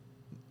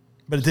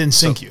 But it didn't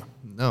sink you.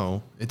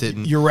 No, it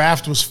didn't. Your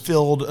raft was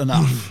filled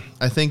enough.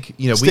 I think,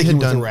 we Sticking had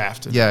with done... the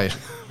raft. Yeah.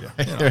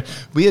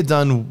 We had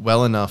done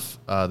well enough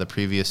the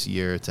previous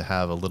year to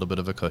have a little bit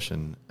of a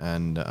cushion.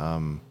 And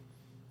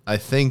I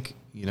think,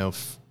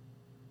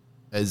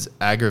 as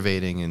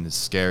aggravating and as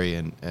scary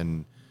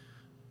and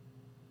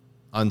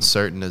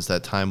uncertain as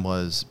that time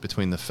was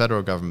between the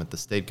federal government, the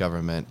state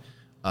government,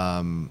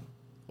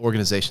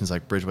 organizations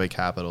like Bridgeway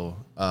Capital,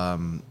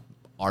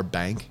 our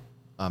bank,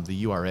 the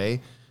URA,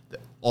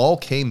 all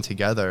came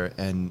together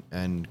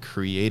and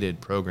created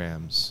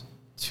programs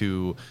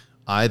to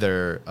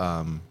either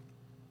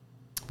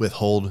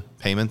withhold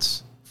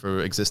payments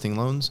for existing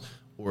loans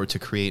or to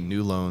create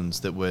new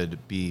loans that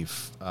would be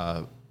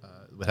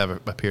would have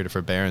a period of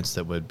forbearance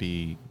that would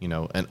be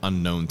an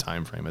unknown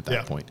time frame at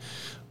that point.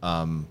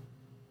 So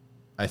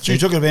you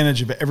took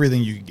advantage of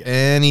everything you could get.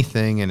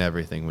 Anything and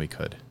everything we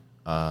could,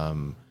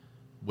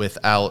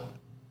 without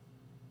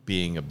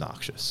being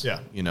obnoxious. Yeah.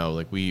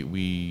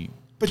 we.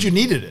 But you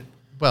needed it.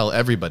 Well,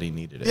 everybody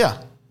needed it.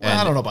 Yeah. Well,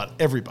 I don't know about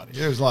everybody.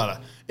 There's a lot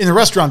of, in the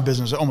restaurant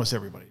business, almost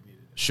everybody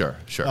needed it. Sure.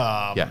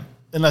 Yeah.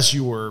 Unless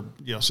you were,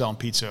 selling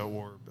pizza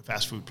or a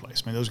fast food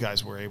place. I mean, those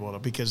guys were able to,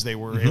 because they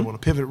were able to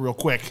pivot real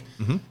quick.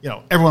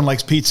 Mm-hmm. Everyone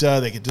likes pizza.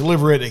 They could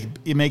deliver it. They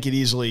could make it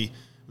easily. It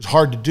was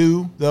hard to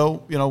do,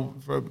 though,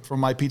 for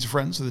my pizza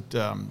friends, that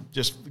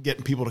just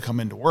getting people to come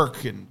into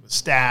work and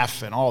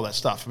staff and all that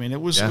stuff. I mean, it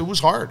was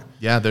hard.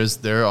 Yeah,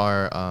 there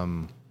are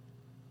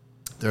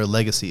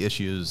legacy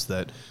issues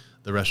that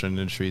the restaurant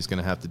industry is going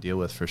to have to deal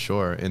with for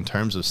sure in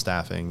terms of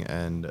staffing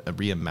and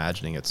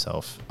reimagining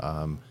itself.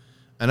 And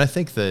I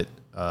think that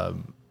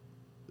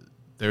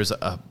there's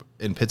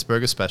in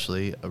Pittsburgh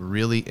especially, a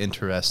really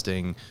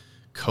interesting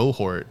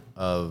cohort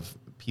of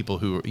people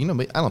who,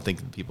 I don't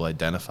think people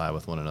identify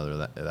with one another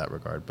in that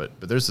regard, but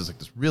there's this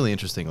really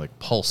interesting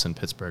pulse in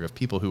Pittsburgh of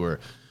people who are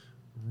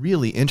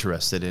really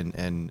interested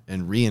in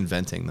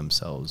reinventing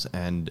themselves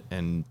and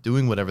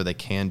doing whatever they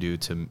can do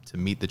to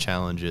meet the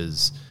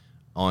challenges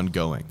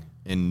ongoing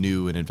in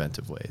new and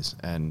inventive ways.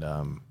 And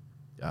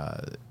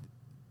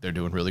they're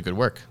doing really good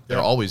work. They're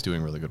always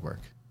doing really good work.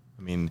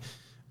 I mean,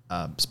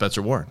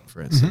 Spencer Warren,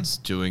 for instance,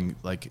 doing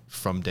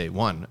from day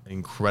one,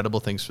 incredible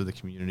things for the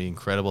community,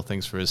 incredible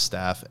things for his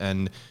staff.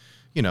 And,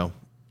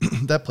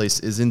 that place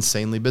is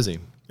insanely busy.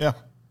 Yeah.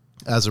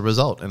 As a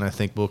result. And I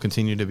think will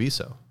continue to be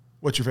so.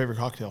 What's your favorite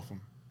cocktail from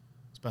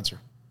Spencer?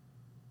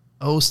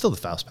 Oh, still the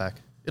Faust Pack.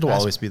 It'll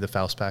always be the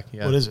Faust Pack.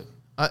 Yeah. What is it?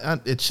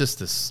 It's just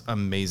this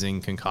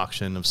amazing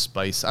concoction of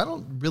spice.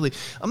 I'm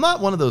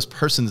not one of those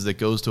persons that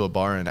goes to a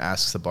bar and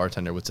asks the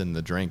bartender what's in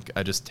the drink.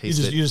 I just taste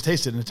it. You just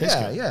taste it and it tastes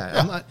good.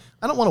 Yeah.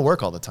 I don't want to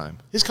work all the time.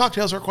 His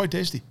cocktails are quite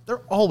tasty.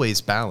 They're always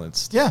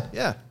balanced. Yeah.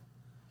 Yeah.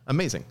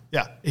 Amazing.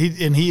 Yeah.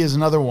 He is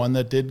another one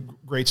that did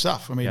great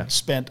stuff. I mean, Yeah.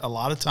 spent a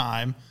lot of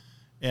time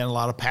and a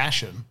lot of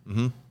passion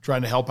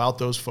trying to help out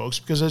those folks.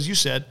 Because as you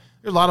said,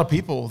 there are a lot of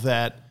people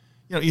that,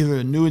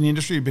 either new in the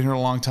industry, been here a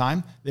long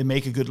time, they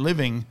make a good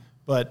living,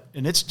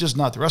 and it's just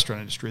not the restaurant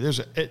industry.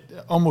 There's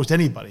almost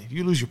anybody. If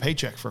you lose your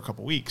paycheck for a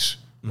couple of weeks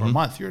or a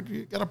month, you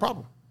got a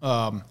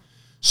problem.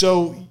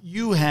 So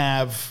you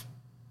have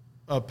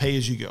a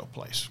pay-as-you-go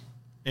place.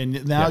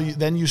 And now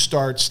then you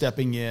start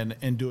stepping in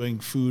and doing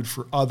food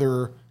for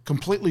other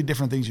completely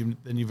different things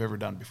than you've ever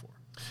done before.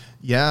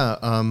 Yeah.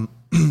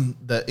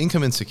 The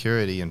income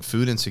insecurity and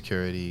food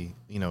insecurity,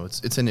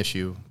 it's an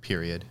issue,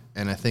 period.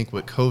 And I think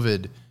what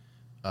COVID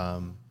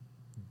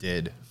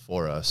did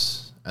for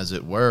us, as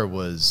it were,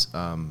 was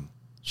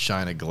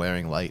shine a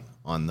glaring light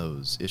on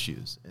those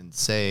issues and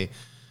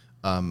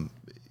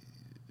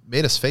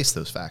made us face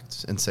those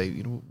facts and say,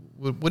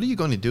 what are you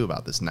going to do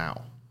about this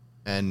now?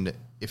 And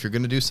if you're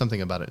going to do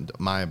something about it,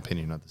 my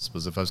opinion on this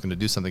was, if I was going to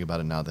do something about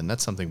it now, then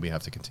that's something we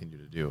have to continue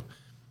to do,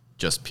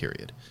 just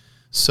period.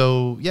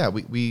 So yeah,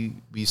 we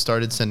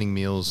started sending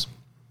meals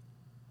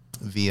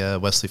via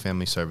Wesley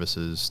Family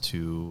Services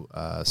to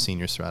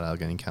seniors throughout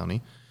Allegheny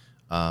County.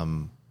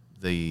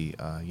 The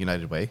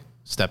United Way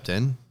stepped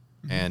in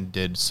and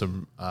did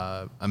some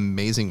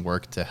amazing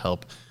work to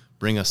help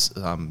bring us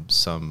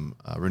some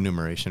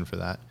remuneration for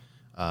that.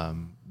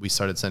 We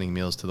started sending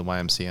meals to the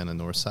YMCA on the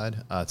north side.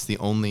 It's the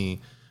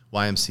only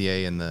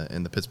YMCA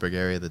in the Pittsburgh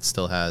area that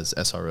still has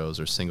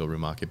SROs, or single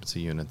room occupancy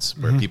units,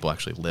 where people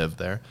actually live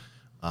there.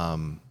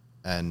 And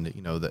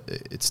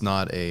it's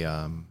not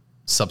a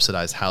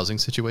subsidized housing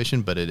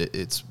situation, but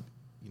it's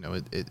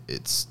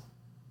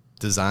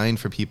designed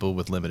for people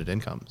with limited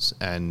incomes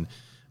and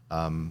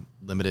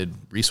limited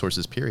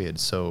resources, period.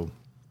 So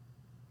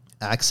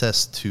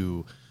access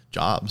to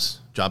job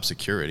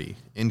security,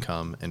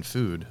 income, and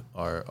food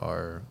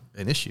are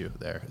an issue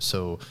there.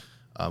 So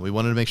we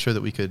wanted to make sure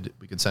that we could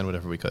send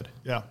whatever we could.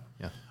 Yeah.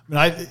 Yeah.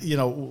 I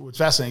mean, what's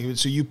fascinating,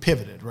 so you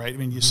pivoted, right? I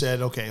mean, you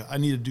said, okay, I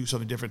need to do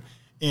something different.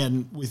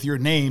 And with your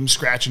name,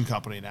 Scratching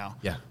Company now.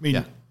 Yeah. I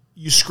mean,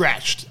 you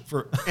scratched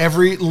for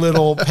every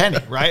little penny,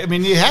 right? I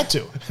mean, you had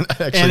to.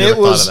 And it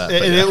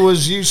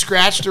was you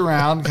scratched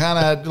around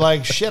kind of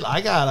like, shit, I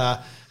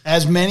gotta,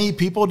 as many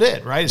people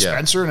did, right? Yeah.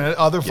 Spencer and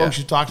other folks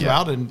you talked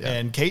about, and, Yeah.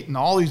 and Kate and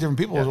all these different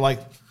people were like,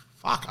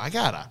 fuck, I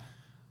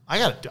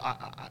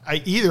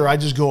either I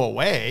just go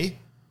away,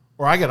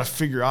 or I got to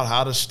figure out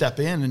how to step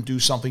in and do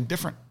something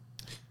different.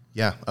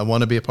 Yeah, I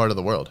want to be a part of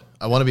the world.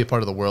 I want to be a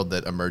part of the world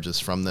that emerges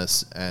from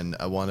this, and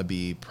I want to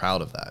be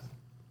proud of that.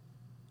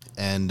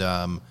 And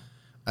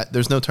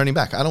there's no turning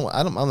back. I'm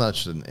not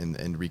interested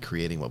in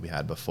recreating what we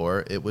had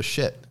before. It was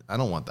shit. I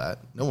don't want that.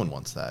 No one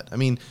wants that. I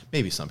mean,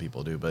 maybe some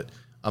people do, but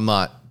I'm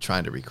not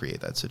trying to recreate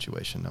that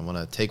situation. I want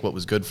to take what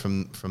was good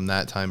from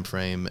that time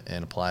frame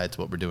and apply it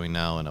to what we're doing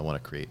now, and I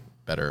want to create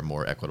better,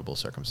 more equitable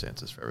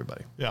circumstances for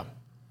everybody. Yeah.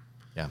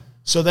 Yeah.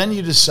 So then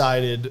you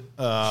decided,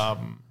 like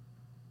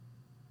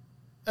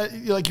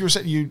you were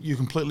saying, you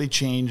completely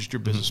changed your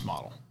business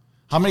model.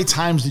 How many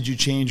times did you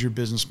change your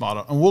business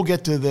model? And we'll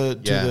get to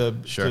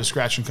the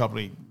Scratching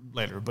Company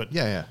later. But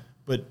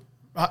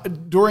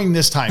But during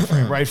this time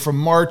frame, right, from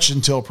March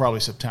until probably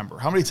September,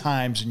 how many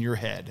times in your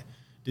head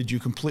did you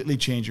completely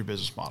change your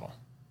business model?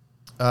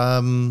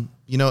 I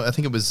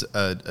think it was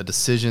a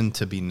decision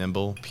to be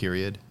nimble,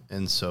 period.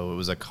 And so it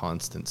was a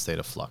constant state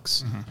of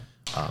flux.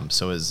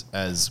 So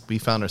as we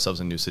found ourselves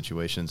in new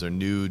situations or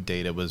new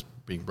data was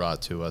being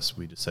brought to us,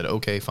 we just said,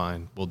 okay,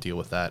 fine, we'll deal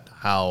with that.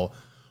 How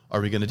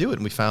are we going to do it?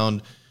 And we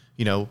found,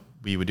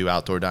 we would do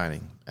outdoor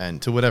dining,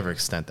 and to whatever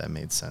extent that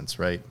made sense,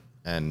 right?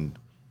 And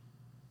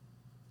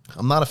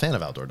I'm not a fan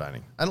of outdoor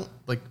dining. I don't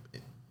like.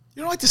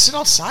 You don't like to sit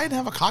outside and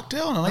have a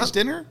cocktail and a nice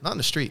dinner? Not in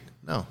the street,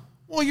 no.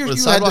 Well, you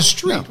had the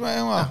street.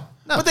 No.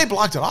 But they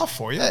blocked it off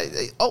for you.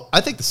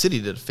 I think the city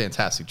did a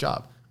fantastic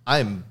job.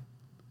 I'm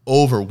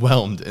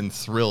overwhelmed and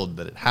thrilled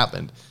that it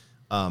happened.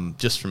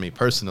 Just for me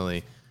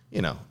personally,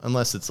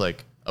 unless it's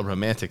like a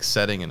romantic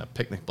setting and a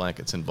picnic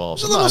blanket's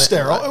involved. It was a little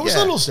sterile. It was a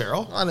little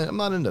sterile. I'm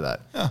not into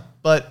that. Yeah.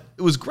 But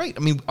it was great.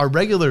 I mean, our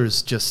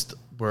regulars just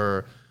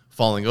were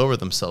falling over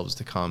themselves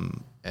to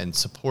come and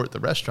support the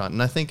restaurant.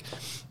 And I think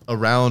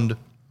around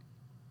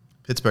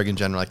Pittsburgh in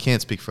general, I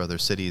can't speak for other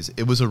cities,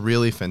 it was a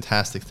really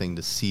fantastic thing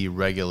to see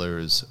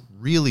regulars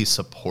really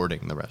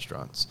supporting the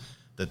restaurants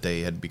that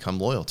they had become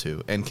loyal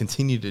to and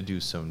continue to do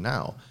so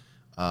now,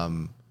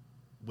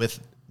 with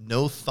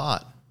no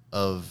thought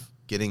of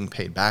getting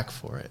paid back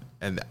for it.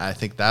 And I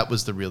think that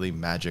was the really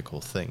magical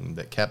thing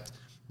that kept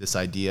this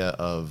idea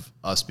of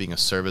us being a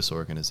service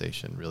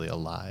organization really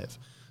alive.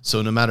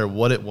 So no matter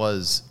what it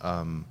was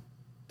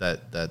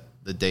that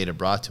the data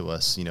brought to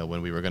us,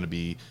 when we were going to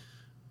be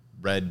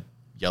red,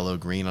 yellow,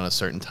 green on a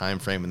certain time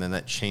frame, and then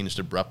that changed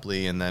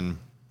abruptly, and then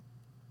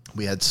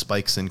we had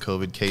spikes in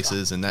COVID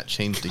cases, and that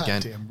changed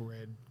again. Damn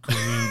red,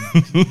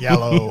 green,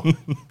 yellow.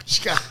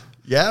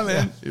 Yeah,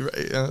 man. Yeah.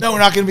 Right, yeah. No, we're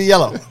not going to be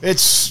yellow.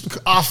 It's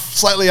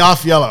slightly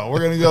off yellow. We're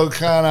going to go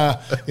kind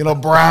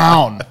of,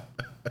 brown.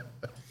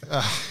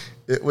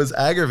 It was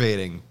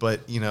aggravating,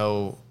 but,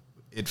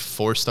 it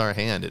forced our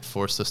hand. It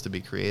forced us to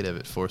be creative.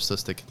 It forced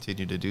us to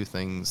continue to do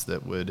things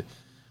that would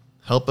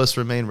help us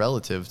remain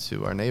relative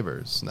to our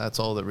neighbors. And that's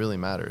all that really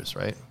matters,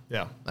 right?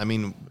 Yeah. I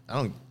mean, I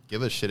don't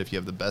give a shit if you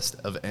have the best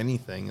of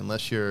anything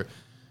unless you're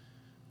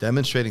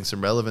demonstrating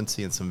some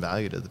relevancy and some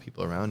value to the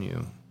people around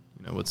you.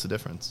 You know, what's the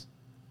difference?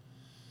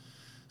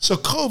 So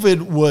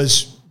COVID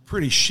was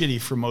pretty shitty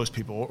for most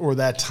people, or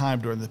that time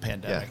during the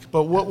pandemic. Yeah.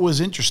 But what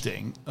was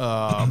interesting,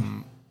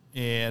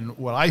 and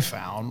what I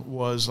found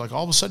was like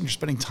all of a sudden you're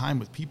spending time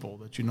with people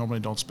that you normally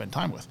don't spend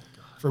time with.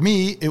 For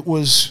me, it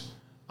was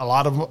a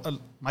lot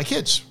of my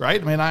kids,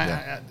 right?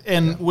 I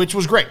mean, which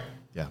was great.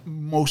 Yeah.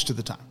 Most of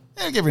the time.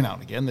 And every now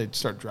and again, they'd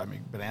start driving me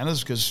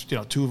bananas because, you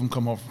know, two of them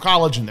come home from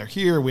college and they're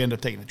here. We end up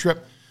taking a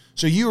trip.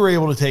 So you were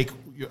able to take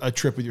a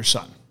trip with your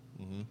son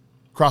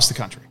across the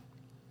country.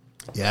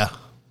 Yeah.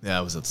 Yeah,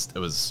 it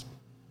was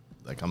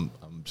like I'm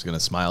just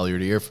gonna smile ear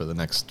to ear for the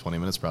next 20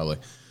 minutes probably.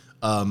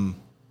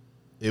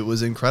 It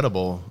was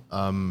incredible.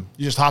 You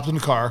just hopped in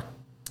the car.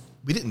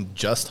 We didn't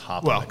just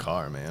hop in the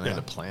car, man. I had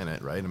to plan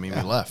it, right? I mean,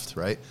 we left,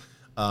 right?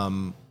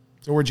 So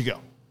where'd you go?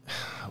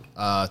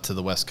 To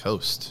the West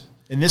Coast.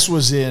 And this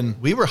was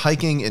We were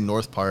hiking in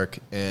North Park,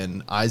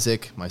 and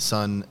Isaac, my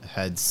son,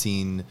 had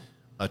seen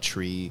a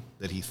tree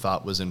that he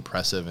thought was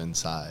impressive in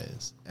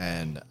size.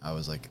 And I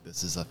was like,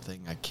 this is a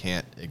thing I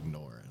can't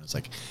ignore. And I was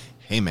like,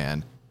 hey,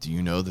 man, do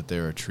you know that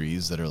there are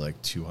trees that are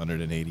like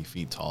 280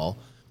 feet tall?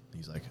 And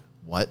he's like,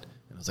 what?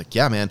 And I was like,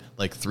 yeah, man,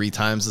 like 3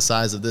 times the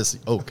size of this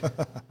oak.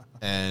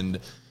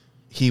 And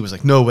he was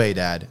like, no way,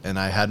 Dad. And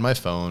I had my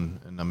phone,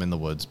 and I'm in the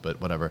woods,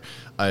 but whatever.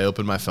 I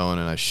opened my phone,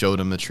 and I showed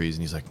him the trees,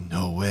 and he's like,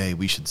 no way,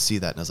 we should see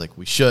that. And I was like,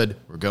 we should.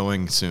 We're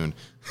going soon.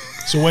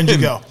 So when'd you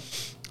go?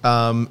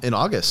 In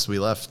August. We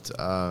left,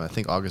 I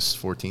think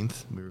August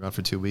 14th. We were gone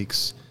for 2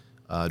 weeks.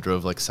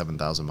 Drove like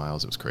 7,000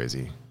 miles. It was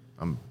crazy.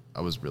 I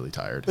was really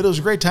tired. But it was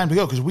a great time to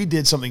go because we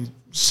did something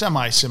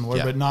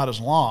semi-similar, but not as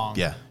long.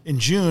 Yeah. In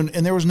June,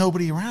 and there was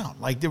nobody around.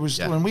 Like there was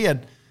when we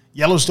had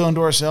Yellowstone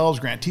to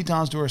ourselves, Grand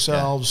Tetons to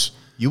ourselves. Yeah.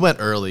 You went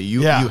early.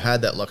 You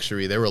had that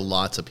luxury. There were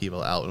lots of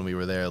people out when we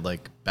were there.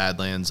 Like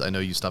Badlands, I know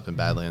you stopped in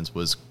Badlands,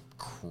 was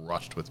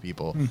crushed with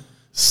people.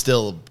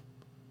 Still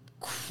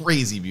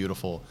crazy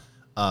beautiful.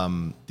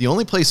 The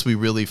only place we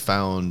really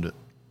found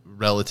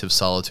relative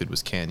solitude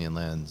was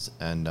Canyonlands,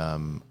 and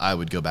I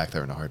would go back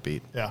there in a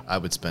heartbeat. Yeah. I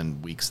would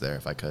spend weeks there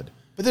if I could.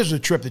 But there's a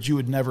trip that you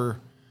would never...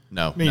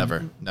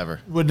 never.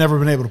 Would never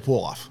been able to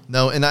pull off.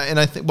 No, and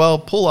I think,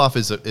 pull off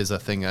is a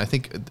thing. I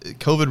think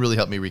COVID really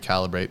helped me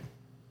recalibrate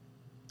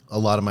a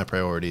lot of my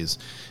priorities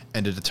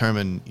and to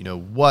determine, you know,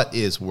 what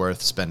is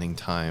worth spending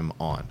time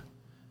on.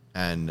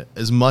 And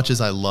as much as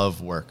I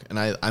love work, and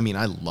I mean,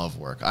 I love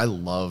work. I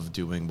love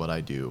doing what I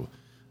do.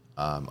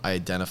 I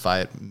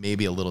identify with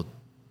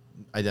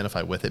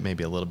it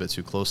maybe a little bit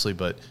too closely,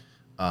 but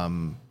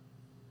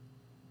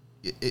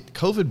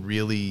COVID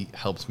really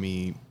helped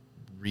me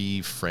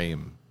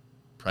reframe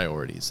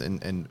priorities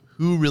and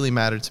who really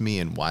mattered to me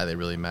and why they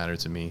really mattered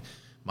to me.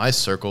 My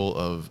circle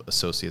of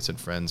associates and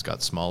friends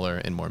got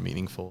smaller and more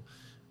meaningful,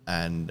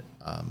 and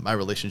my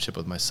relationship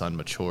with my son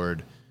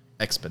matured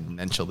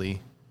exponentially.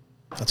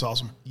 That's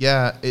awesome.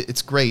 Yeah,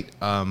 it's great.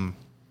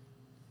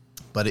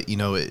 But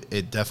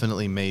it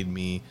definitely made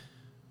me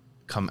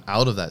come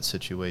out of that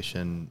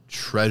situation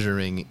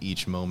treasuring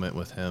each moment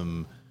with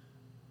him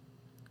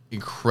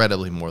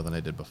incredibly more than I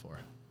did before.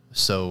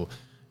 So,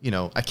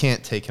 I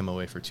can't take him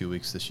away for 2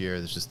 weeks this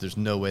year. There's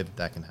no way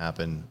that can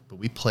happen. But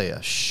we play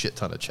a shit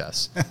ton of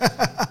chess.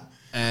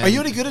 Are you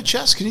any good at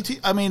chess? Can you teach?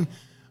 I mean,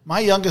 my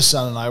youngest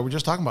son and I were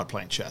just talking about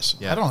playing chess.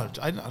 Yeah. I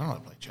don't know how to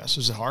play chess.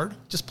 Is it hard?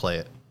 Just play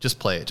it.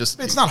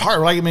 It's not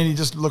hard, right? I mean, you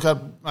just look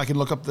up. I can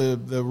look up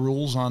the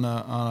rules on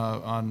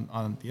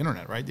the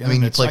internet, right? I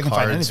mean, you play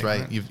cards,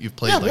 right? You've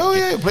played.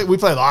 We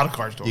play a lot of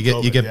cards.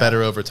 You get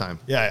better over time.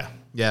 Yeah.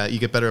 You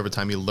get better over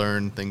time. You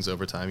learn things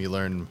over time. You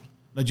learn.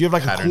 Now, do you have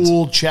like patterns. A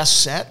cool chess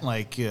set,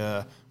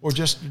 or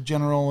just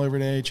general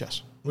everyday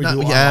chess? We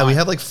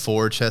have like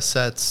 4 chess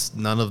sets.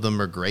 None of them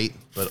are great,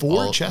 but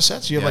 4 chess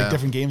sets. You have like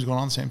different games going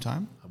on at the same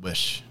time. I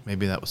wish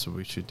maybe that was what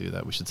we should do.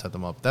 That we should set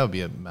them up. That would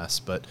be a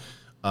mess, but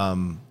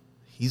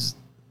he's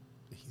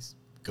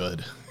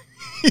good.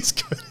 He's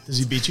good. Does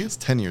he beat you? He's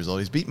 10 years old.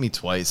 He's beat me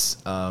twice,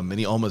 and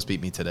he almost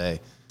beat me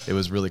today. It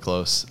was really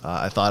close.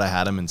 I thought I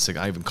had him in 6.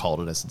 I even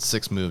called it. I said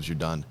 6 moves. You're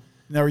done.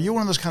 Now, are you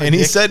one of those kind of? And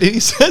he's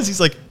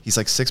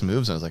like 6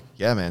 moves. And I was like,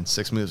 yeah, man,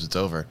 6 moves. It's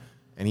over.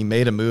 And he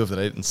made a move that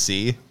I didn't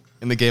see,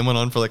 and the game went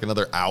on for like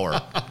another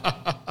hour.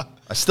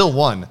 I still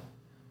won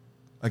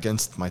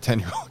against my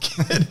 10-year-old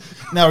kid.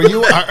 Now,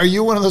 are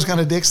you one of those kind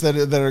of dicks that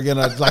are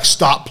gonna like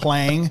stop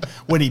playing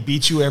when he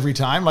beats you every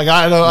time? Like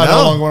I no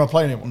longer want to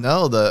play anymore.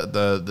 No,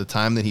 the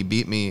time that he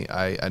beat me,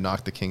 I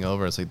knocked the king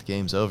over. I was like, the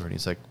game's over. And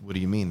he's like, what do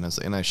you mean?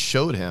 And I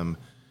showed him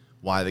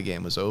why the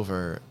game was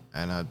over,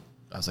 and I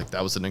was like,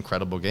 that was an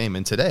incredible game.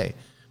 And today,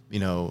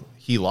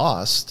 he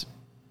lost.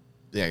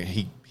 Yeah,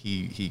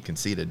 he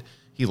conceded.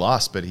 He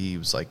lost, but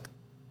he's like,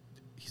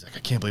 I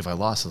can't believe I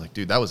lost. I was like,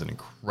 dude, that was an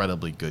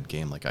incredibly good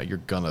game. Like, you're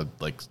gonna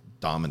like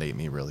dominate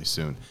me really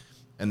soon,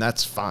 and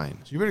that's fine.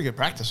 So you better get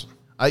practicing.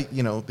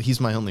 he's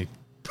my only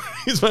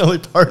he's my only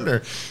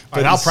partner.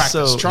 All right, I'll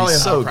practice. Charlie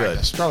and I'll good.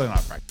 practice. Charlie and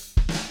I'll practice.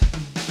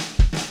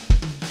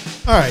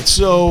 All right,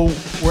 so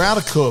we're out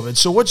of COVID.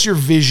 So what's your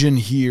vision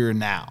here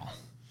now?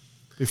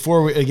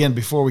 Before we get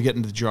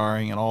into the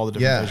jarring and all the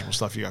different visual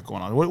stuff you got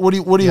going on, what do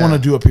you want to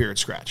do up here at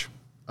Scratch?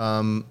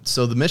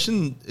 So the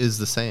mission is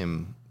the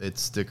same.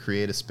 It's to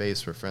create a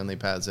space where friendly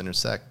paths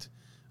intersect.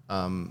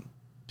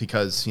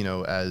 Because,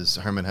 as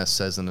Hermann Hesse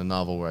says in the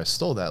novel where I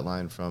stole that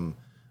line from,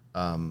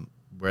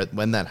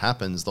 when that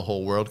happens, the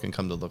whole world can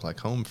come to look like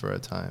home for a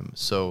time.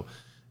 So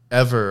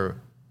ever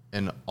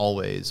and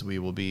always we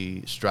will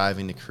be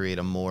striving to create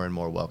a more and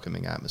more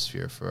welcoming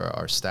atmosphere for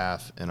our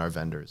staff and our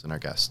vendors and our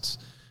guests.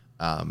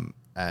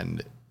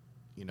 And,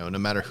 no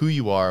matter who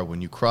you are,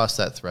 when you cross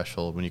that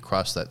threshold, when you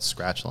cross that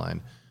scratch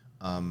line,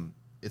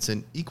 it's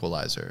an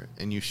equalizer,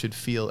 and you should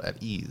feel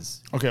at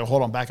ease. Okay, well,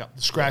 hold on, back up.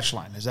 The scratch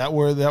line, is that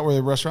where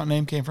the restaurant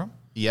name came from?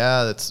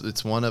 Yeah,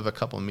 it's one of a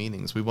couple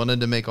meanings. We wanted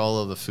to make all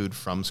of the food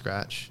from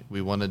scratch.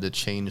 We wanted to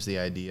change the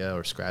idea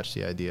or scratch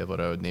the idea of what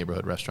a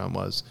neighborhood restaurant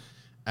was.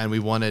 And we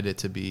wanted it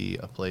to be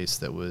a place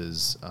that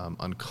was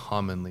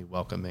uncommonly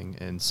welcoming.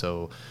 And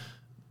so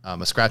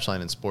a scratch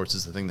line in sports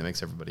is the thing that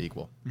makes everybody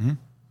equal. Mm-hmm.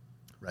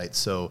 Right?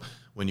 So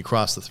when you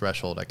cross the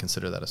threshold, I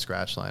consider that a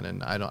scratch line.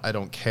 And I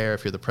don't care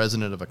if you're the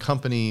president of a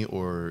company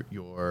or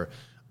you're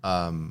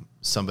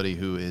somebody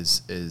who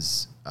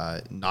is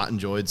not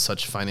enjoyed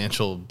such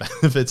financial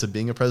benefits of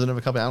being a president of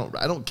a company.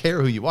 I don't care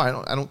who you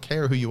are. I don't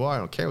care who you are. I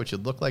don't care what you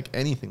look like,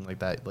 anything like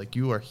that. Like,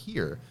 you are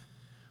here.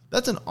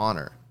 That's an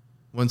honor.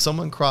 When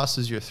someone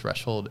crosses your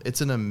threshold,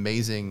 it's an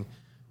amazing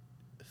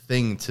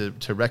thing to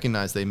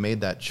recognize they made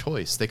that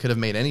choice. They could have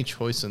made any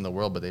choice in the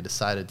world, but they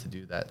decided to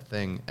do that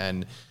thing.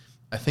 And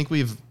I think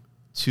we've,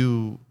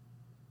 to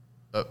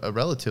a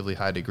relatively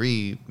high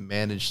degree,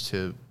 managed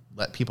to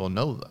let people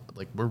know that,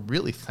 like, we're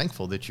really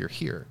thankful that you're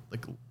here.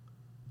 Like,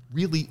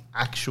 really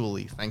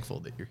actually thankful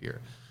that you're here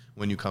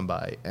when you come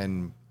by.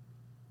 And,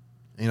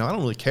 I don't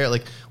really care.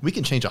 Like, we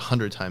can change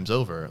 100 times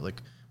over.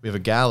 Like, we have a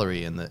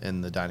gallery in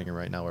the dining room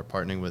right now. We're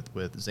partnering with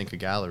Zinka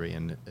Gallery,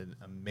 and an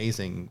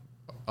amazing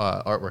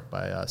artwork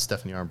by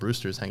Stephanie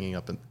Armbruster is hanging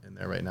up in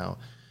there right now.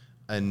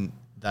 And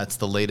that's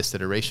the latest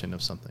iteration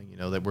of something,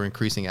 that we're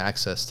increasing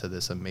access to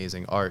this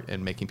amazing art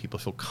and making people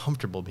feel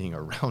comfortable being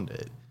around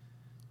it,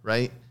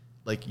 right?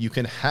 Like, you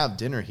can have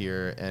dinner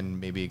here and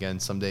maybe, again,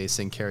 someday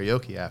sing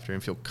karaoke after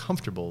and feel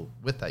comfortable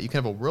with that. You can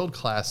have a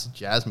world-class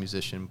jazz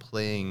musician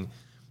playing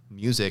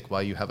music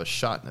while you have a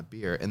shot and a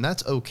beer, and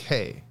that's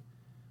okay.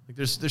 Like,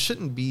 there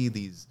shouldn't be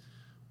these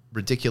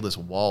ridiculous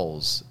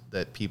walls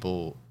that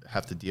people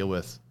have to deal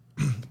with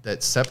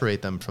that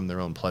separate them from their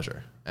own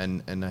pleasure.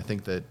 And I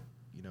think that,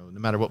 no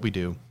matter what we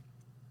do,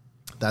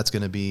 that's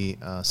going to be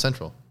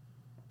central,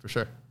 for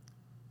sure.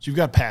 So you've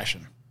got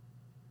passion.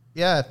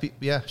 Yeah,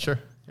 sure.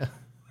 Yeah.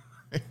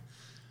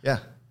 Yeah.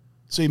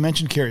 So you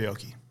mentioned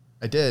karaoke.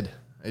 I did.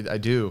 I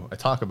do. I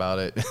talk about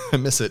it. I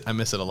miss it. I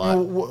miss it a lot.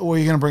 Were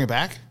you going to bring it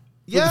back?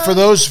 Yeah. For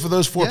those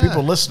four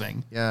people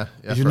listening. Yeah.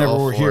 If you never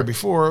were here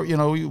before, you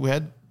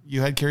had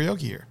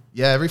karaoke here.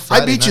 Yeah, every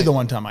Friday I beat night. you the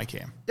one time I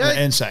came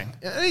and sang.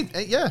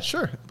 Yeah,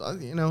 sure.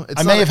 It's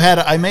I may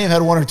have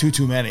had one or two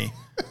too many.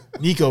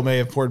 Nico may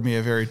have poured me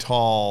a very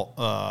tall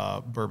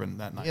bourbon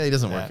that night. Yeah, he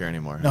doesn't work here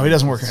anymore. No, he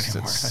doesn't work here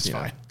anymore. That's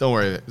fine.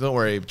 Don't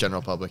worry,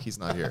 general public. He's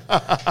not here.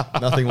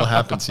 Nothing will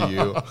happen to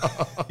you.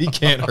 He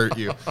can't hurt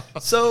you.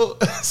 So,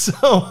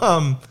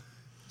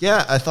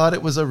 yeah, I thought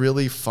it was a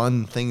really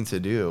fun thing to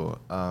do.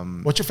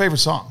 What's your favorite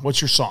song?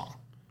 What's your song?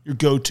 Your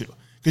go-to?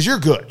 Because you're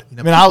good.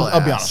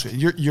 I'll be honest with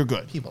you. You're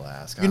good. People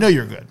ask.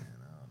 You're good.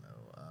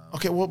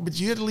 Okay, well, but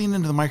you had to lean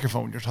into the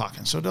microphone when you're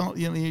talking, so don't.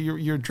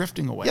 You're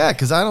drifting away. Yeah,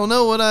 because I don't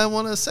know what I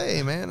want to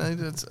say,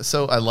 man.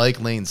 So I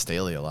like Lane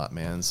Staley a lot,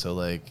 man. So,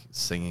 like,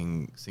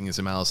 singing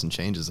some Alice in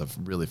Chains is a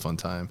really fun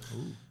time.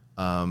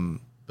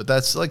 But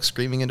that's like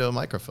screaming into a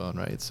microphone,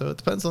 right? So it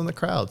depends on the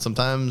crowd.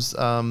 Sometimes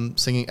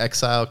singing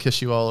Exile,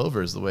 Kiss You All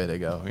Over is the way to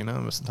go.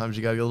 Sometimes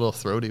you got to get a little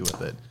throaty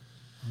with it.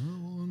 I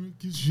wanna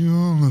kiss you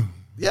all over.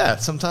 Yeah,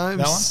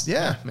 sometimes. That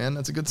one? Yeah, man,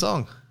 that's a good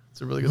song.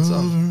 It's a really good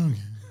song.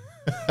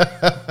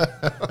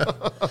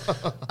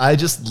 I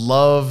just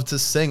love to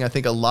sing. I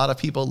think a lot of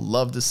people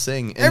love to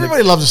sing.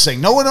 Everybody loves to sing.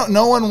 No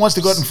one wants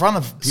to go out in front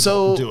of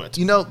people to do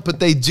it. But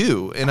they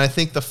do. And I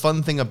think the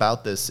fun thing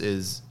about this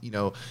is,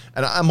 and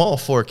I'm all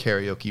for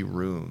karaoke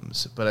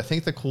rooms, but I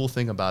think the cool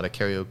thing about a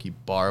karaoke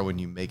bar when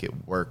you make it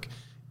work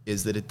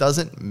is that it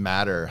doesn't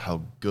matter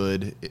how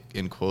good,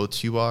 in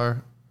quotes, you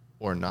are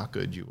or not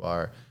good you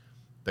are.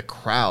 The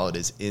crowd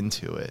is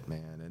into it,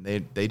 man.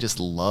 And they just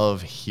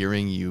love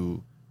hearing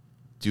you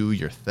do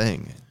your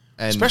thing.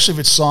 And especially if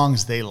it's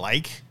songs they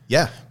like.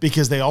 Yeah.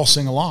 Because they all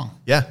sing along.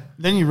 Yeah.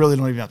 Then you really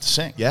don't even have to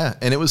sing. Yeah.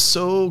 And it was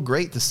so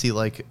great to see,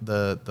 like,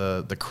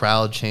 the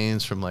crowd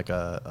change from, like,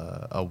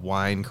 a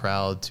wine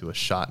crowd to a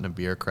shot and a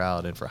beer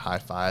crowd, and for high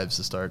fives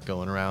to start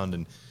going around,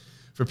 and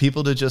for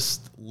people to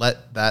just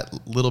let that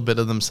little bit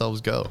of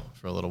themselves go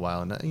for a little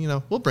while.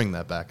 And, we'll bring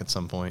that back at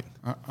some point.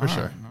 For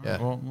sure. Right. Yeah.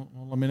 Well,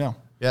 let me know.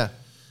 Yeah.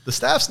 The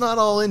staff's not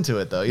all into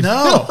it, though.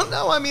 No.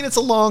 No, I mean, it's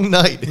a long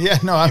night. Yeah,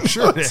 no, I'm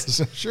sure it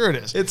is. I'm sure it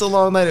is. It's a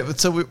long night.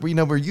 So,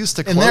 we're used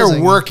to And closing.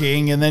 they're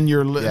working, and then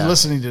you're Yeah.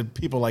 listening to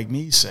people like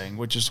me sing,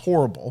 which is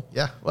horrible.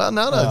 Yeah. Well,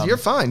 no, you're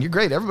fine. You're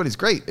great. Everybody's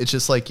great. It's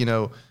just like,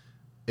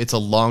 it's a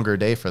longer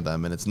day for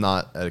them, and it's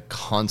not a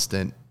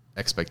constant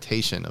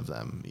expectation of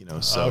them,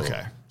 So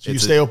Okay. So you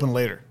it's stay open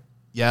later.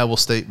 Yeah,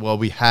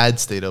 we had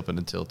stayed open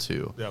until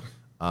 2. Yep.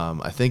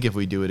 I think if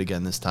we do it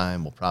again this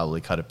time, we'll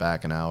probably cut it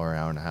back an hour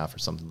and a half or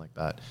something like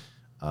that.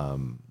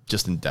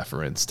 Just in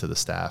deference to the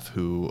staff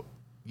who,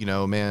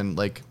 man,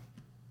 like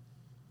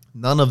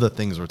none of the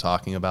things we're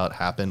talking about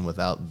happen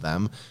without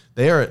them.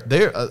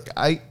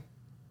 I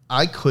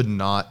could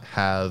not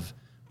have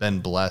been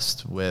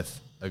blessed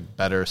with a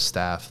better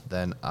staff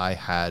than I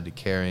had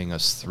carrying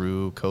us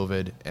through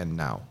COVID and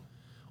now.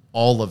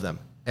 All of them,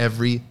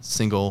 every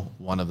single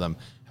one of them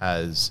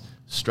has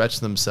stretched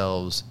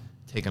themselves,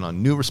 taken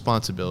on new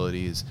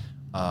responsibilities,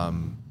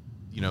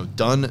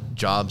 done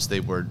jobs they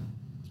were,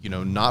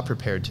 not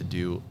prepared to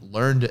do,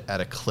 learned at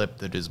a clip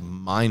that is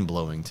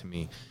mind-blowing to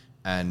me,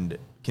 and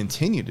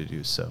continue to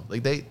do so.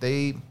 Like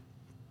they're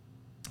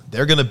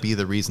going to be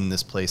the reason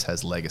this place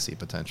has legacy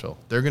potential.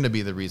 They're going to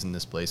be the reason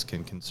this place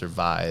can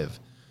survive,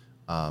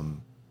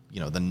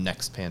 the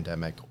next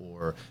pandemic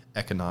or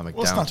economic downturn.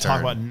 Let's not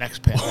talk about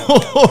next pandemic.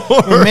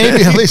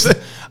 Maybe at least,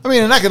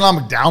 an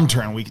economic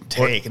downturn we can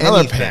take.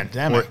 Another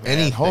pandemic. Or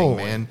anything,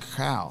 Holy man.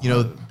 cow.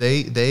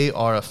 They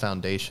are a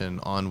foundation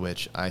on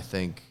which I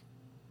think,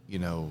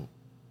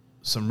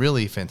 some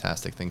really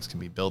fantastic things can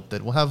be built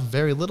that will have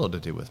very little to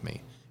do with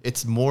me.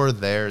 It's more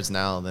theirs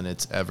now than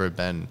it's ever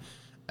been.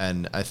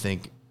 And I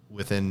think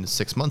within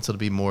 6 months, it'll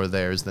be more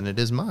theirs than it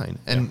is mine.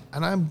 And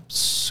I'm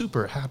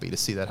super happy to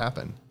see that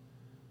happen.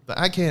 But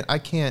I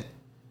can't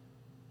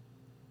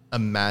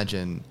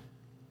imagine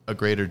a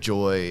greater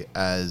joy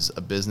as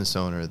a business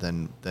owner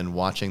than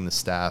watching the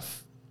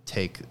staff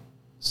take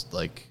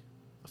like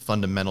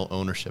fundamental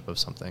ownership of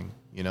something,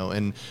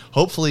 and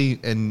hopefully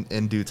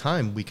in due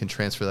time we can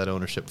transfer that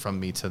ownership from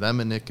me to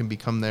them, and it can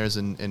become theirs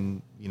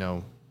in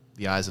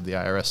the eyes of the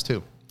IRS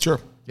too. Sure.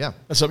 Yeah.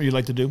 That's something you'd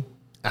like to do?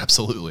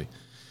 Absolutely.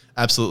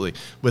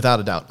 Without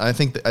a doubt. I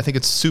think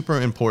it's super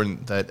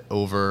important that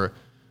over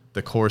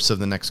the course of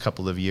the next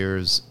couple of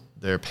years,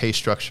 their pay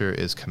structure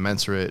is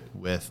commensurate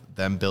with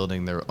them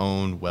building their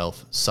own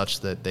wealth such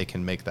that they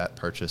can make that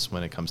purchase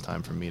when it comes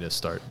time for me to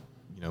start,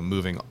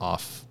 moving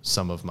off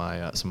some of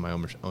my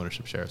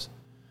ownership shares.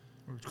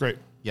 It's great.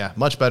 Yeah,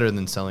 much better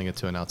than selling it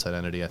to an outside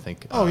entity, I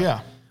think. Oh,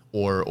 yeah.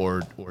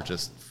 Or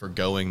just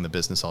forgoing the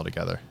business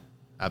altogether.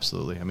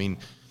 Absolutely. I mean,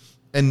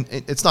 and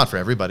it's not for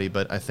everybody,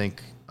 but I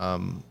think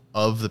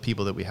of the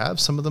people that we have,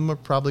 some of them are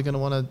probably going to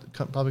want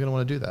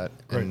to do that.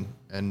 Right.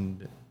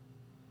 And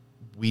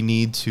we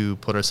need to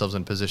put ourselves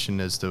in position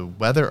as to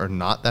whether or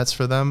not that's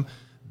for them.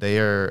 They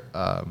are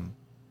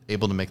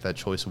able to make that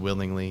choice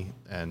willingly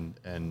and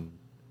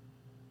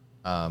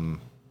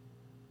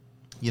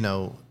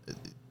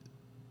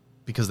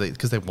because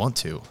they want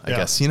to, I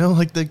guess,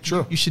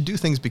 Sure. You should do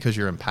things because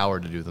you're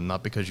empowered to do them,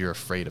 not because you're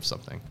afraid of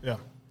something. Yeah.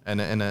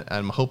 And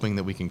I'm hoping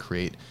that we can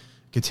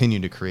continue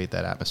to create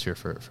that atmosphere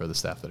for the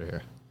staff that are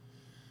here.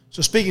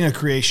 So speaking of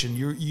creation,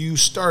 you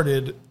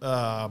started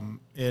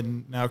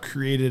and now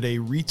created a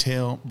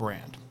retail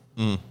brand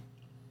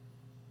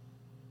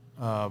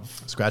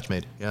of Scratch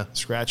Made, yeah.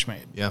 Scratch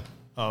Made. Yeah.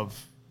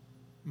 Of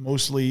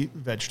mostly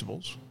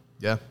vegetables.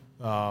 Yeah.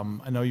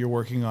 I know you're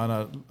working on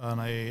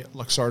a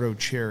Luxardo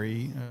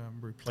cherry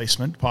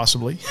replacement,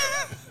 possibly.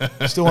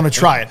 Still want to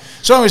try it.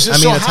 So anyways,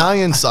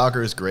 Italian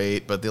soccer is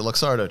great, but the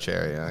Luxardo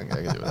cherry, I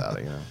can do without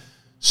it.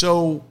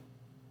 So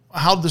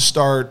how'd this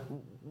start?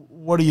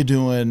 What are you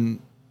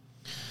doing?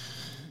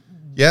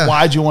 Yeah.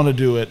 Why'd you want to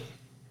do it?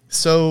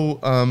 So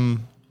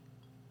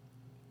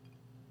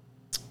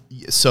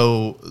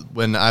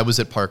when I was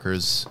at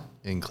Parker's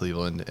in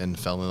Cleveland and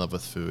fell in love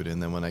with food,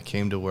 and then when I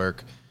came to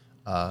work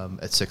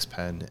at Six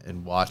Pen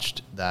and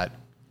watched that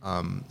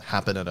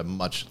happen at a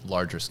much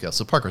larger scale.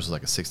 So Parker's was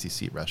like a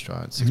 60-seat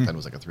restaurant. Six Pen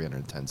was like a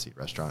 310-seat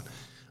restaurant.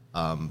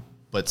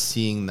 But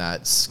seeing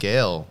that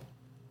scale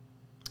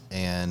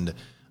and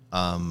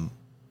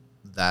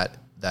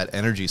that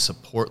energy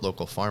support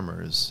local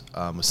farmers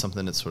was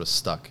something that sort of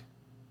stuck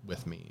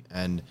with me.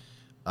 And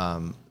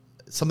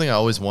something I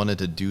always wanted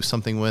to do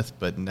something with,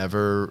 but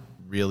never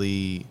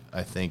really,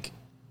 I think,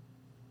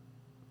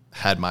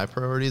 had my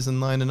priorities in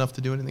line enough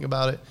to do anything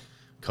about it.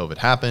 COVID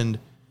happened.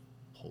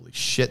 Holy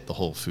shit, the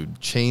whole food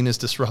chain is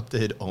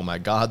disrupted. Oh my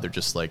God, they're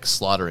just like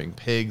slaughtering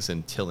pigs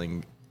and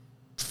tilling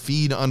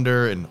feed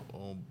under. And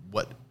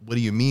what do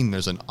you mean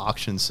there's an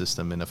auction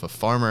system? And if a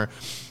farmer,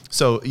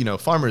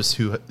 farmers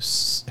who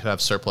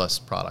have surplus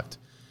product,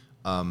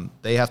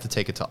 they have to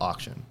take it to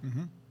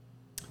auction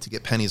to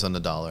get pennies on the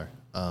dollar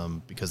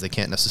because they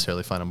can't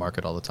necessarily find a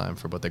market all the time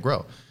for what they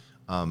grow.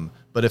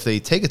 But if they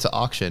take it to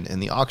auction and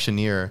the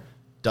auctioneer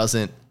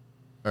doesn't,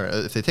 or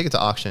if they take it to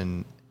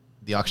auction,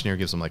 the auctioneer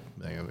gives them like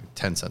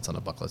 10 cents on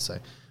a buck, let's say.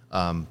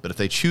 But if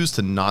they choose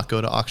to not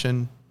go to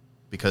auction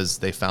because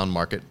they found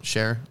market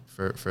share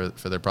for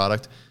their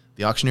product,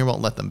 the auctioneer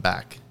won't let them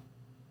back,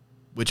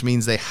 which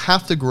means they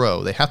have to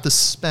grow. They have to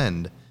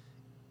spend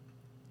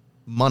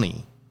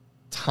money,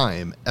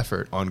 time,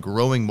 effort on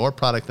growing more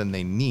product than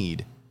they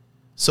need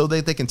so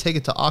that they can take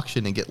it to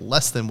auction and get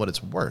less than what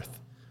it's worth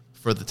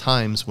for the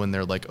times when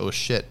they're like, oh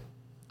shit,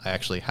 I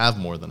actually have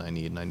more than I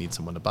need and I need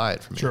someone to buy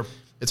it for me. Sure.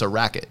 It's a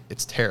racket.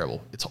 It's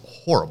terrible. It's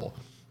horrible.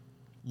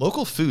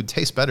 Local food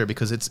tastes better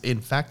because it's in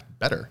fact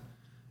better.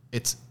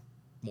 It's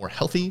more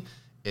healthy.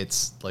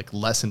 It's like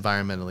less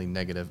environmentally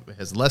negative. It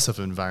has less of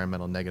an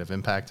environmental negative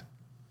impact.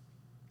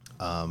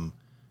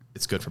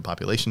 It's good for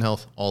population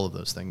health, all of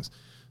those things.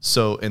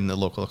 So in the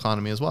local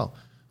economy as well.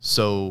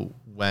 So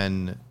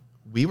when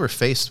we were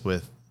faced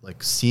with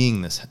like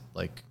seeing this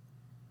like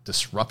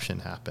disruption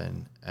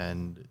happen,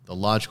 and the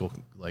logical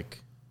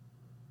like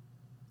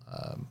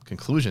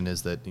conclusion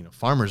is that, you know,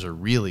 farmers are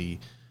really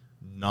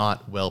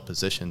not well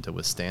positioned to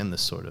withstand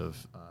this sort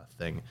of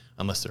thing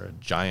unless they're a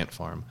giant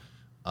farm.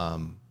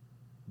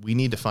 We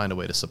need to find a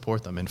way to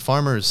support them. And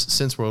farmers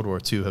since World War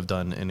II have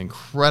done an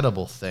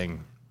incredible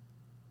thing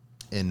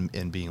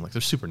in being like,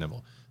 they're super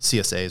nimble.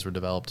 CSAs were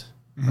developed,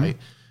 right?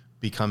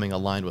 Becoming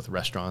aligned with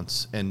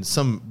restaurants, and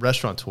some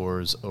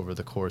restaurateurs over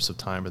the course of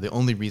time are the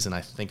only reason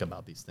I think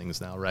about these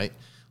things now, right?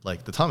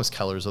 Like the Thomas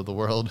Kellers of the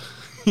world,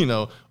 you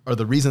know, are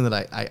the reason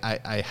that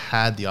I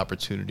had the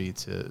opportunity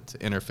to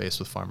interface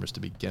with farmers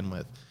to begin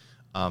with,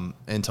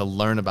 and to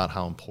learn about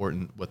how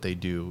important what they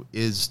do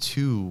is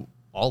to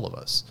all of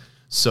us.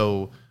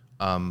 So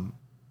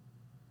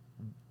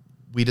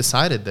we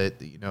decided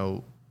that, you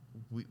know,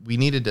 we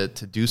needed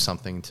to do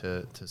something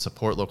to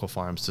support local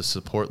farms, to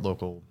support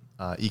local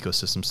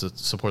ecosystems, to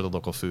support the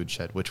local food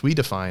shed, which we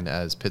defined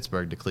as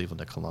Pittsburgh to Cleveland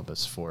to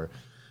Columbus for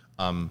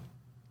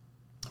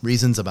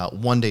reasons about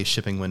one-day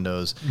shipping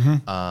windows,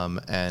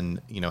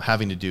 and, you know,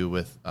 having to do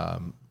with,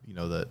 you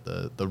know,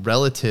 the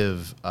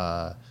relative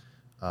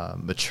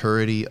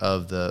maturity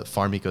of the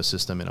farm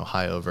ecosystem in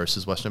Ohio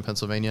versus Western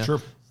Pennsylvania.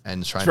 Sure.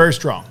 And It's very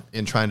strong.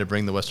 In trying to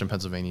bring the Western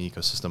Pennsylvania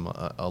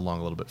ecosystem along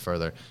a little bit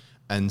further.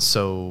 And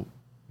so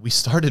we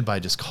started by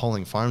just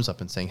calling farms up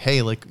and saying,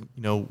 hey, like,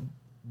 you know,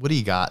 what do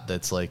you got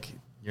that's like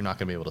you're not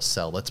going to be able to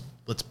sell? Let's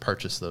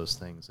purchase those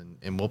things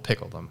and we'll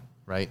pickle them,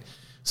 right?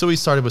 So we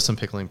started with some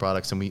pickling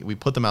products, and we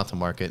put them out to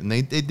market, and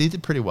they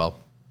did pretty well.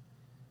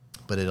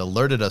 But it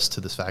alerted us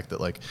to this fact that,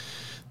 like,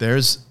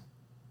 there's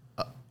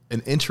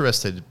an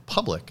interested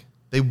public.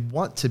 They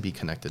want to be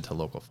connected to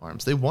local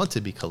farms. They want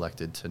to be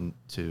collected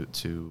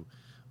to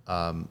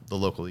the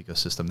local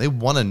ecosystem. They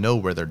want to know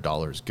where their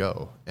dollars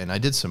go. And I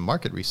did some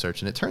market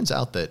research, and it turns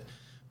out that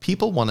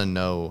people want to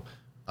know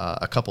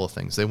a couple of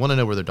things. They want to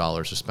know where their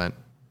dollars are spent.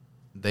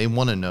 They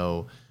want to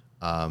know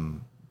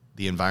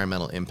the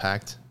environmental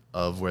impact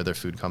of where their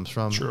food comes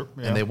from. Sure,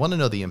 yeah. And they want to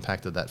know the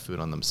impact of that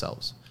food on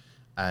themselves.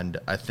 And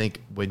I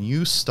think when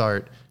you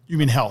start... You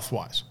mean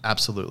health-wise?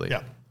 Absolutely.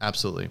 Yeah.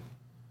 Absolutely.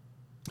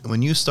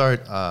 When you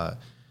start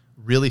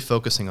really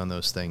focusing on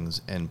those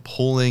things and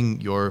pulling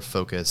your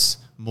focus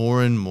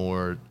more and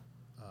more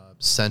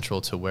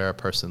central to where a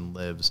person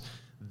lives,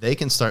 they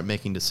can start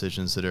making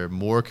decisions that are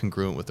more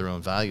congruent with their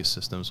own value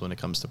systems when it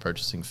comes to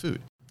purchasing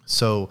food.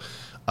 So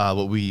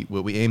what we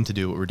aim to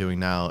do, what we're doing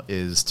now,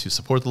 is to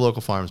support the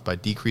local farms by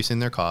decreasing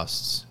their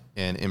costs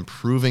and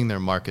improving their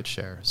market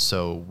share.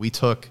 So we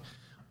took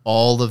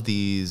all of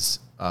these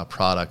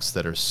products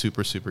that are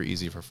super, super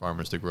easy for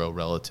farmers to grow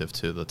relative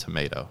to the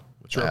tomato,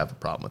 which Sure. I have a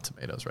problem with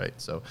tomatoes, right?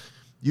 So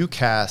you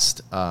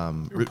cast... You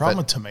have a problem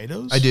with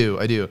tomatoes? I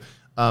do.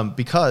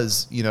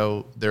 Because, you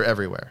know, they're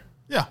everywhere.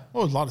 Yeah.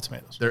 Oh, a lot of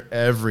tomatoes. They're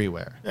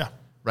everywhere. Yeah.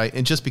 Right?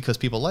 And just because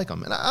people like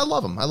them. And I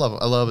love them. I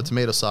love a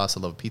tomato sauce. I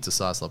love pizza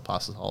sauce. I love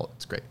pasta sauce.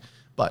 It's great.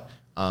 But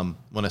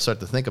when I start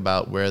to think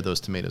about where those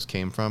tomatoes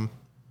came from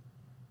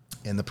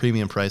and the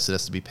premium price that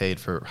has to be paid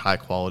for high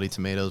quality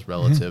tomatoes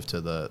relative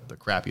to the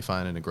crap you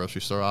find in a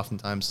grocery store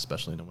oftentimes,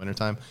 especially in the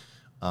wintertime,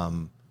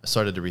 I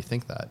started to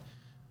rethink that.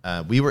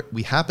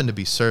 We happened to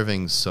be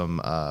serving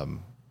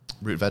some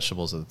root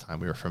vegetables at the time.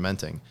 We were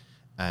fermenting.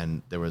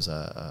 And there was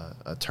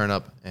a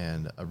turnip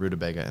and a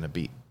rutabaga and a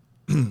beet.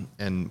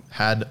 And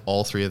had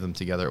all three of them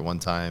together at one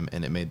time,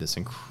 and it made this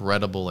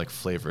incredible like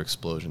flavor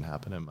explosion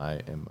happen in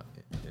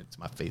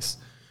my face.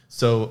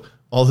 So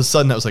all of a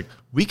sudden I was like,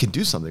 we can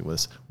do something with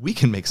this. We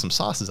can make some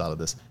sauces out of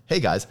this. Hey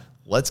guys,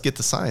 let's get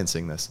to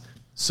sciencing this.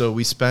 So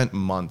we spent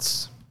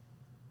months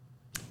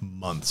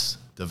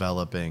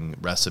developing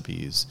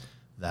recipes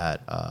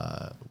that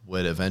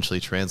would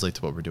eventually translate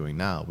to what we're doing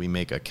now. We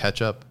make a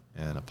ketchup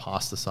and a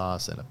pasta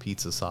sauce and a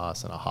pizza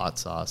sauce and a hot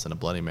sauce and a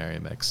Bloody Mary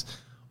mix,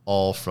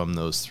 all from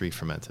those three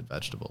fermented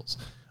vegetables.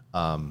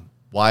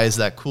 Why is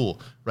that cool,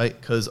 right?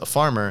 Because a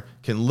farmer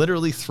can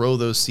literally throw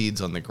those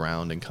seeds on the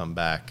ground and come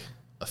back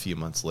a few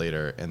months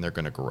later, and they're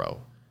going to grow.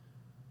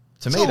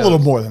 Tomatoes, It's a little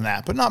more than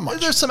that, but not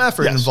much. There's some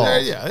effort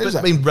involved. Yeah, but,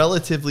 I mean,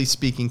 relatively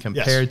speaking,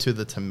 compared to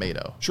the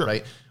tomato, Sure.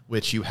 right?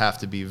 Which you have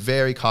to be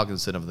very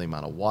cognizant of the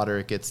amount of water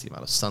it gets, the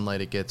amount of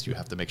sunlight it gets. You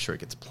have to make sure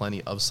it gets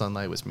plenty of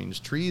sunlight, which means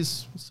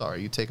trees,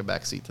 sorry, you take a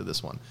back seat to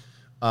this one.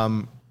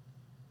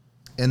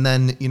 And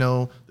then, you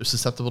know, they're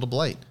susceptible to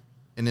blight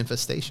and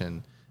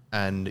infestation.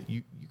 And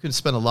you can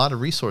spend a lot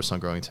of resource on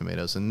growing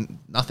tomatoes, and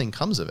nothing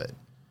comes of it.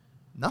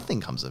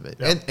 Nothing comes of it.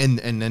 Yeah. And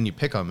then you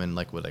pick them, and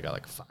like, what, I got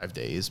like 5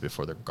 days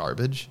before they're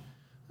garbage.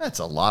 That's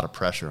a lot of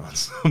pressure on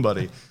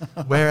somebody.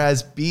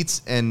 Whereas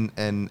beets and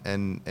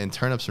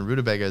turnips and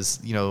rutabagas,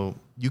 you know,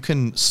 you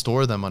can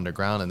store them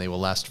underground and they will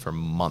last for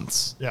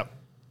months. Yep.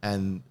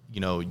 And,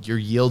 you know, your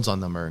yields on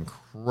them are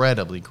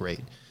incredibly great.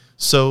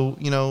 So,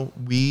 you know,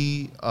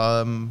 we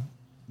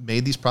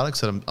made these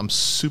products that I'm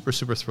super,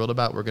 super thrilled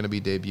about. We're going to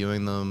be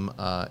debuting them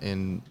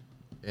in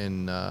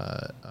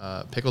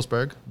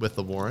Picklesburg with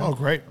the Warren. Oh,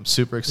 great. I'm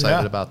super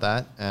excited about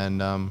that.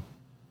 And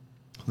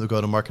they'll go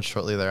to market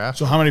shortly thereafter.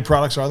 So how many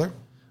products are there?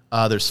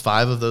 There's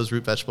 5 of those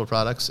root vegetable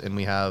products, and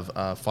we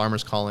have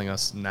farmers calling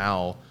us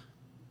now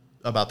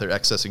about their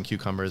excess in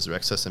cucumbers, their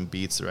excess in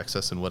beets, their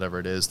excess in whatever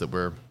it is that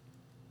we're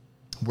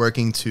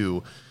working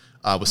to,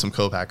 with some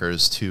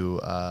co-packers, to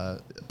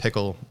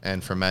pickle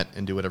and ferment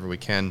and do whatever we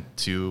can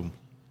to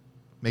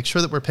make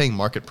sure that we're paying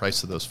market price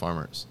to those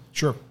farmers.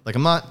 Sure. Like,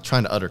 I'm not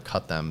trying to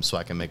undercut them so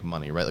I can make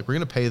money, right? Like, we're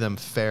going to pay them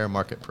fair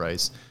market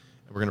price,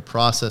 and we're going to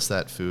process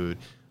that food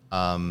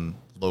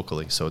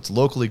locally. So it's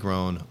locally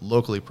grown,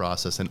 locally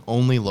processed, and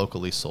only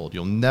locally sold.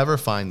 You'll never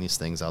find these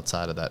things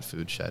outside of that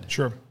food shed.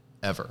 Sure.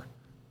 Ever.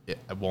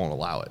 I won't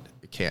allow it.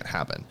 It can't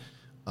happen.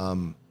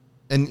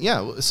 And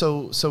yeah,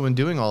 so in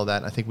doing all of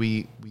that, I think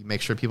we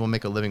make sure people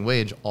make a living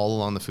wage all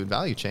along the food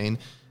value chain.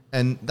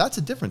 And that's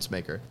a difference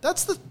maker.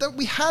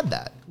 We had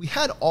that. We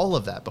had all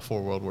of that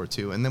before World War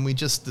II. And then we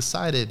just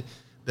decided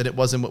that it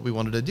wasn't what we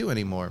wanted to do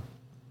anymore.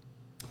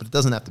 But it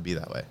doesn't have to be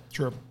that way.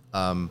 Sure.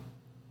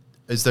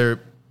 Is there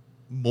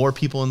more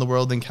people in the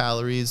world than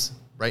calories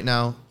right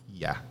now?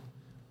 Yeah.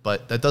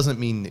 But that doesn't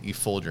mean that you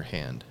fold your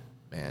hand,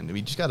 man. I mean,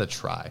 you just got to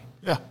try.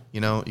 Yeah.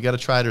 You know, you got to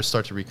try to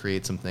start to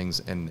recreate some things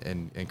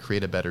and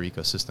create a better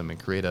ecosystem and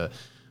create a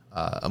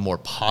more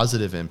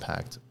positive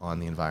impact on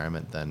the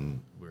environment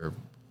than where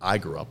I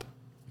grew up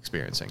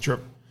experiencing. Sure.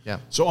 Yeah.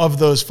 So of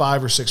those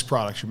 5 or 6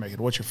 products you're making,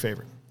 what's your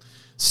favorite?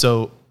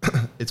 So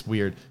it's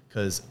weird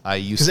because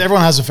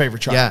everyone has a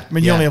favorite chocolate. Yeah, I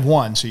mean, you only have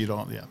one, so you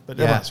don't. Yeah, but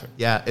everyone has a favorite.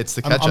 Yeah, it's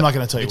the ketchup. I'm not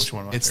going to tell you which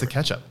one. It's the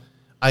ketchup.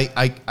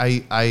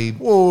 I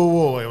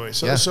Whoa, wait.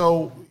 So, Yeah.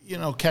 so you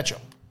know,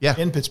 ketchup. Yeah.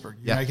 In Pittsburgh,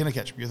 you're Yeah. making a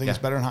ketchup. You think it's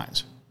better than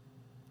Heinz?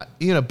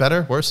 You know,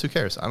 better, worse, who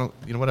cares? I don't,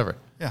 you know, whatever.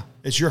 Yeah,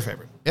 it's your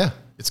favorite. Yeah,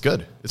 it's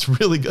good. It's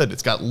really good.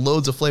 It's got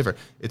loads of flavor.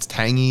 It's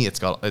tangy. It's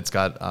got.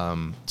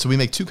 So we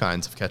make 2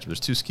 kinds of ketchup. There's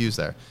 2 SKUs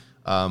there.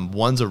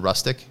 One's a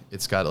rustic.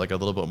 It's got like a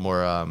little bit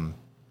more.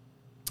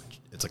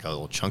 It's like a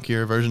little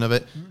chunkier version of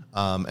it.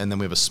 And then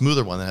we have a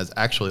smoother one that has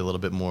actually a little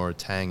bit more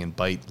tang and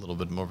bite, a little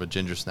bit more of a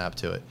ginger snap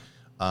to it.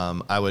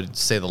 I would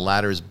say the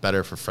latter is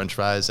better for French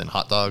fries and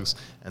hot dogs,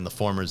 and the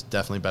former is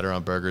definitely better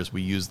on burgers.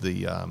 We use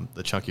the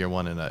chunkier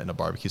one in a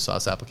barbecue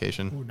sauce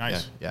application. Ooh,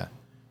 nice. Yeah.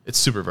 It's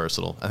super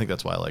versatile. I think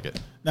that's why I like it.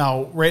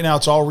 Now, right now,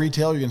 it's all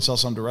retail. You can sell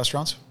some to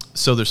restaurants.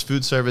 So there's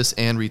food service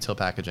and retail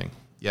packaging.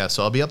 Yeah,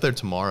 so I'll be up there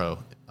tomorrow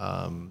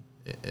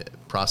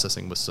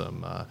processing with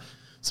some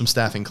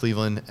staff in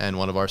Cleveland and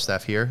one of our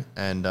staff here.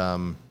 And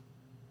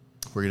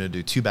we're going to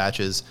do 2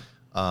 batches.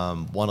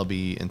 One will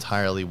be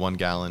entirely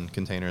 1-gallon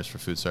containers for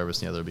food service,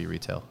 and the other will be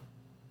retail.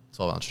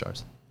 12-ounce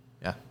jars.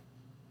 Yeah.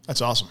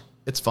 That's awesome.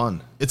 It's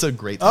fun. It's a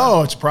great time.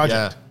 Oh, it's a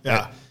project.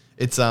 Yeah.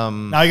 It's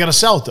now you got to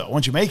sell it though.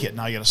 Once you make it,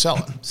 now you got to sell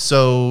it.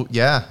 So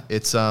yeah,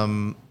 it's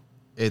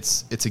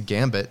a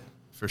gambit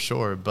for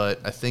sure.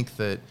 But I think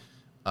that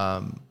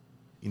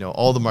you know,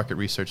 all the market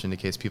research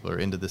indicates people are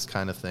into this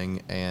kind of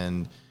thing,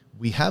 and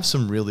we have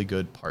some really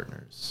good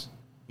partners.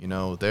 You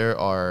know, there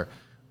are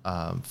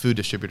food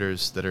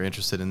distributors that are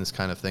interested in this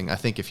kind of thing. I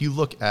think if you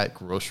look at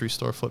grocery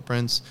store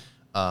footprints,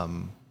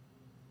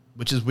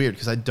 which is weird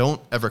because I don't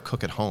ever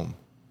cook at home,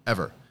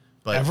 ever.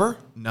 But ever?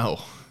 No.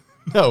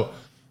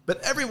 But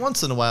every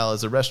once in a while,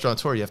 as a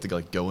restaurateur, you have to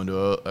go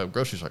into a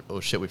grocery store. Oh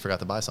shit, we forgot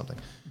to buy something.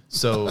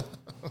 So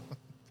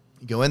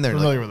you go in there.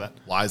 Familiar like, with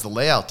that? Why is the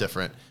layout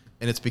different?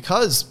 And it's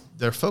because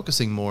they're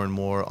focusing more and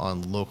more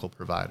on local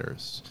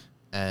providers.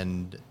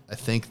 And I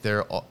think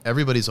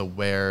everybody's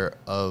aware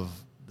of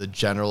the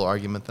general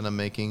argument that I'm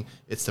making.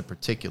 It's the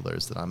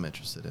particulars that I'm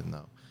interested in,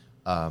 though.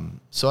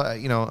 So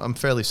I'm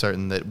fairly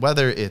certain that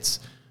whether it's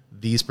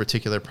these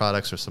particular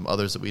products or some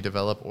others that we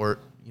develop, or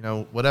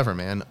whatever,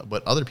 man,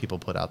 what other people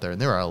put out there, and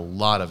there are a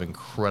lot of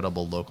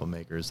incredible local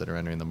makers that are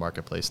entering the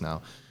marketplace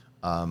now.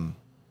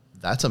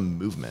 That's a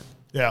movement.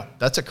 Yeah,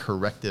 that's a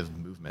corrective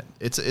movement.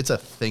 It's a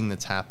thing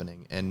that's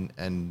happening,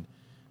 and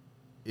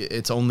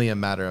it's only a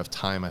matter of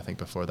time, I think,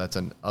 before that's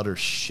an utter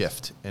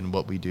shift in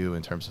what we do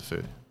in terms of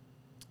food.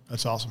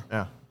 That's awesome.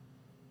 Yeah.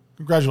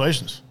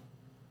 Congratulations.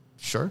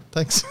 Sure.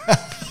 Thanks.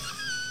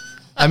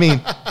 I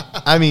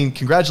mean,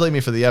 congratulate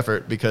me for the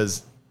effort,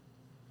 because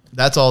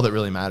that's all that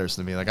really matters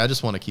to me. Like, I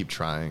just want to keep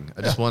trying.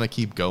 I just want to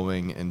keep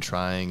going and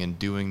trying and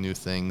doing new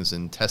things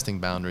and testing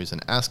boundaries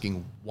and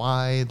asking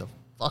why the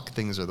fuck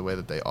things are the way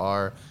that they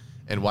are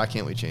and why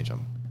can't we change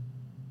them?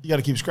 You got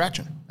to keep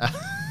scratching.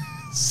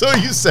 So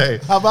you say.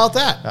 How about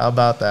that? How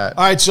about that?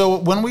 All right. So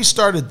when we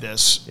started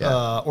this,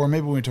 Yeah. or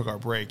maybe when we took our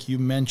break, you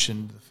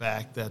mentioned the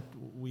fact that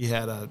we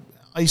had a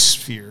ice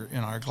sphere in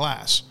our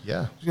glass.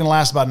 Yeah. It's going to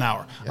last about an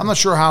hour. I'm not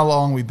sure how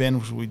long we've been,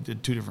 because we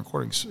did 2 different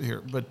recordings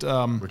here. But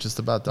We're just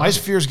about done. my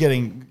sphere is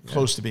getting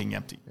close to being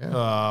empty.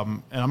 Yeah.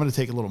 And I'm going to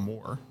take a little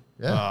more.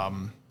 Yeah.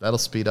 That'll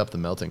speed up the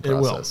melting It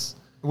will. process.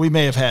 We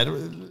may have had,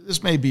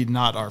 this may be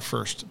not our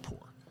first pour.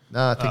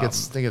 No, I think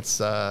it's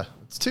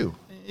 2.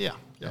 Yeah.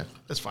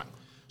 That's fine.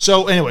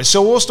 So anyway,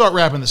 so we'll start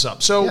wrapping this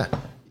up. So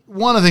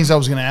one of the things I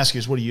was going to ask you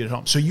is, what do you eat at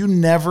home? So you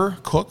never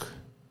cook?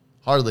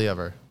 Hardly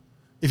ever.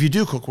 If you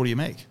do cook, what do you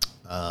make?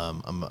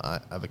 I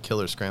have a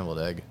killer scrambled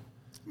egg.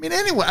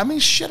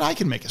 Shit, I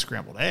can make a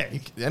scrambled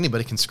egg.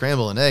 Anybody can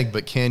scramble an egg,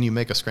 but can you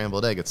make a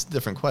scrambled egg? It's a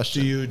different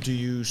question. Do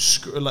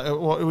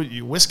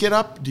you whisk it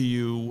up? Do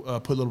you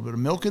put a little bit of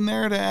milk in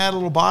there to add a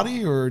little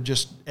body, or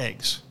just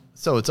eggs?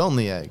 So it's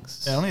only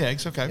eggs. Yeah, only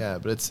eggs, okay. Yeah,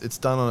 but it's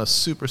done on a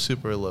super,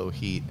 super low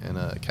heat in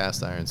a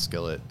cast iron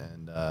skillet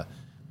and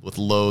with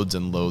loads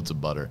and loads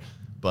of butter.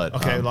 But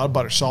Okay, a lot of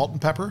butter, salt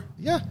and pepper.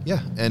 Yeah.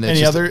 And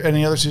Any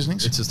other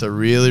seasonings? It's just a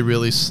really,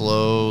 really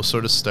slow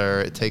sort of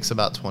stir. It takes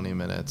about 20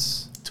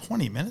 minutes.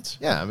 20 minutes?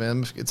 Yeah, I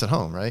mean, it's at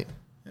home, right?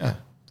 Yeah.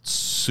 It's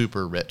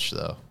super rich,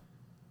 though.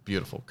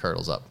 Beautiful.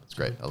 Curdles up. It's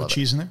great. I love Put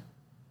cheese in there?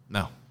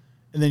 No.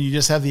 And then you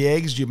just have the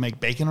eggs? Do you make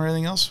bacon or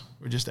anything else?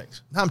 Or just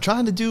eggs? No, I'm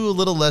trying to do a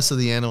little less of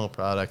the animal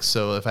products.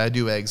 So if I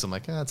do eggs, I'm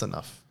like, that's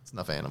enough. It's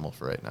enough animal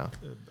for right now.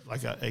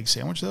 Like an egg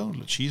sandwich, though?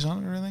 With cheese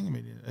on it or anything? I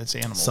mean, it's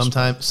animals.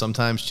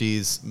 Sometimes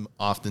cheese,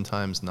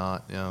 oftentimes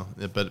not,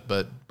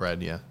 but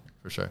bread, yeah,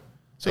 for sure.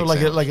 So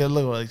like a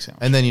little egg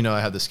sandwich. And then, I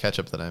have this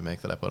ketchup that I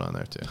make that I put on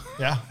there too.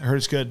 Yeah, I heard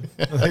it's good.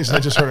 I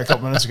just heard it a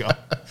couple minutes ago.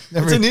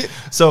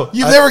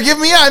 You've never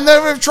given me. I've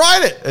never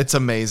tried it. It's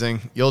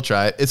amazing. You'll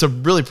try it. It's a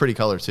really pretty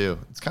color too.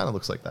 It kind of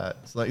looks like that.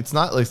 It's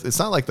not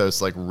like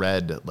those like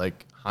red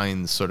like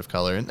Heinz sort of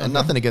color. And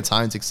nothing against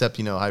Heinz except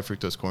high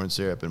fructose corn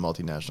syrup and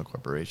multinational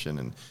corporation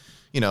and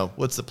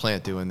what's the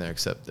plant doing there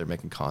except they're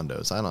making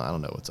condos. I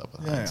don't know what's up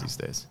with Heinz these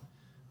days.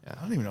 Yeah,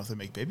 I don't even know if they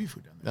make baby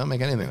food down there. They don't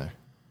make anything there.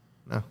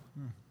 No.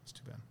 It's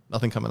too bad.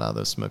 Nothing coming out of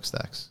those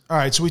smokestacks. All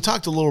right, so we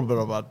talked a little bit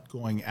about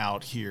going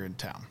out here in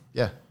town.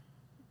 Yeah.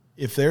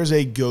 If there's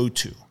a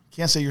go-to,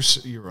 can't say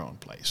your own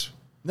place.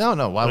 No.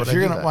 Why would I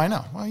do that? Why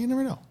not? Well, you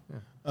never know.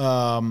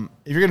 Yeah.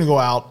 If you're going to go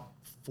out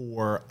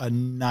for a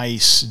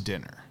nice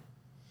dinner,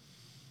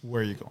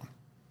 where are you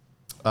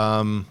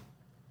going?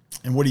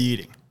 And what are you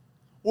eating?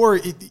 Or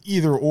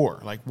either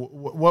or. Like,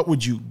 what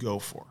would you go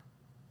for?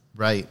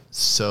 Right.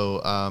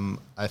 So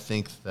I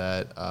think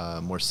that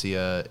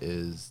Morcia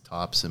is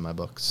tops in my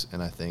books,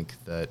 and I think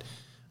that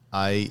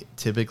I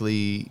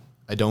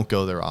don't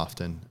go there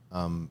often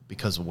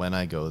because when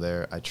I go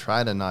there, I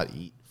try to not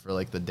eat for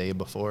like the day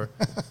before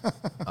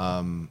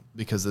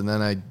because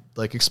then I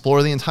like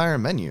explore the entire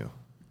menu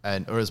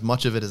or as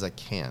much of it as I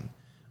can.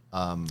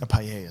 A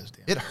paellas,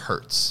 Dan. It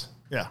hurts.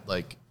 Yeah.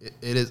 Like it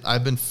is.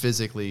 I've been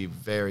physically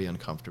very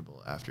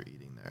uncomfortable after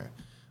eating there.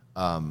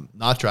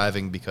 Not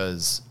driving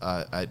because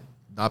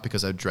not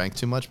because I drank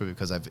too much, but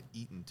because I've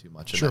eaten too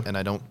much, Sure. and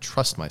I don't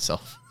trust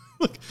myself.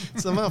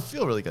 So I don't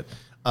feel really good.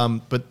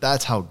 But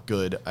that's how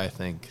good I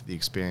think the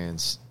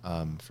experience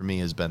for me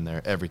has been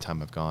there every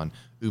time I've gone.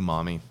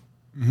 Umami,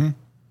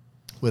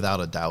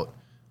 without a doubt,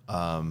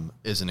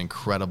 is an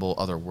incredible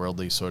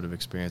otherworldly sort of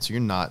experience.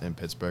 You're not in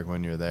Pittsburgh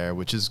when you're there,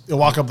 which is You'll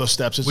walk up those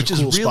steps. It's which a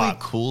cool is really spot.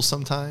 cool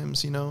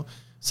sometimes,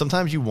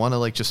 Sometimes you want to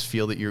like just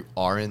feel that you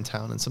are in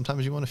town, and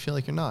sometimes you want to feel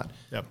like you're not.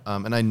 Yep.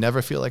 And I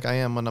never feel like I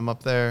am when I'm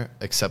up there,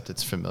 except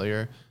it's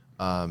familiar.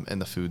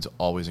 And the food's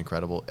always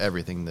incredible.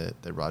 Everything that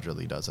Roger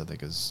Lee does, I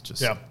think, is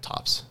just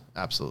tops.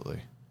 Absolutely.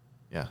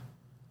 Yeah.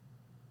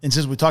 And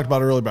since we talked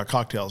about earlier about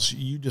cocktails,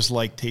 you just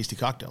like tasty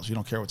cocktails. You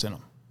don't care what's in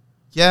them.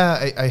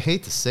 Yeah, I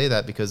hate to say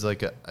that because,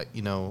 like,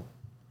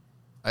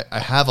 I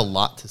have a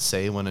lot to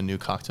say when a new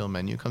cocktail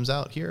menu comes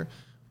out here,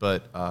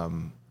 but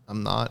I'm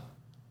not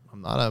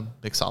a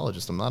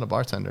mixologist. I'm not a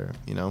bartender,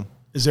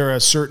 Is there a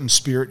certain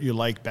spirit you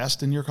like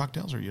best in your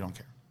cocktails, or you don't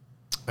care?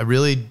 I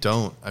really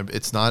don't.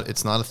 It's not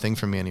a thing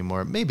for me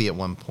anymore. Maybe at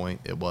one point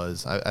it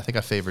was. I think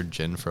I favored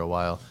gin for a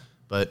while,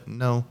 but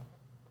no.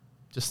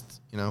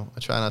 Just, I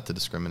try not to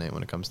discriminate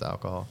when it comes to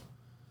alcohol.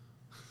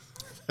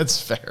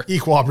 That's fair.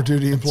 Equal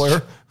opportunity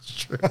employer.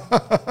 It's true.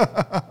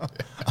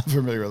 I'm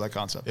familiar with that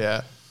concept.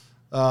 Yeah.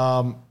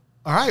 All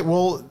right.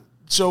 Well,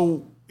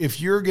 so if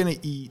you're going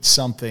to eat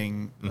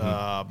something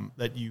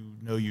that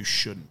you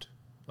shouldn't,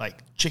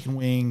 like chicken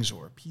wings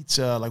or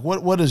pizza, like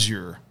what is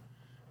your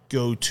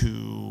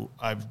go-to?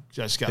 I've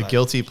just got the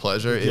guilty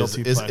pleasure is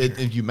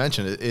pleasure. you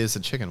mentioned it is a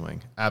chicken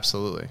wing.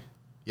 Absolutely.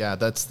 Yeah,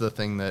 that's the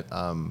thing that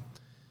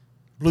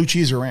blue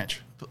cheese or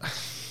ranch.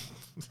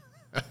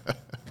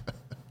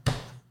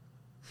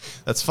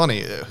 That's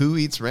funny. Who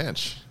eats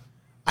ranch?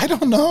 I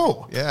don't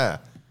know. Yeah.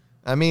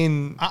 I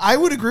mean, I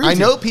would agree with I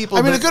know people.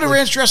 I mean, a good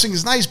ranch dressing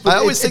is nice,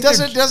 but it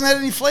doesn't have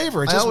any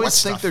flavor. I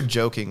always think they're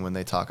joking when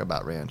they talk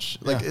about ranch,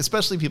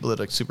 especially people that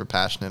are like super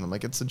passionate. I'm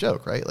like, it's a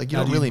joke, right? Like you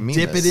don't really mean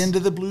dip this. it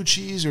into the blue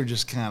cheese, or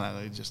just kind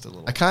of just a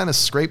little. I kind of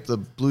scrape the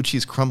blue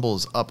cheese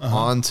crumbles up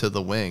onto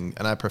the wing,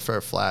 and I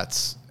prefer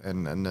flats.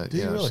 And do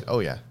you really? Oh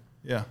yeah,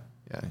 yeah.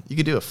 You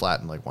could do a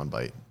flat in like one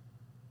bite.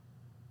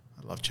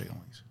 love chicken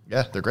wings.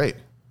 Yeah, they're great.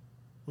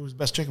 What was the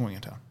best chicken wing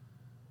in town?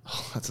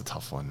 Oh, that's a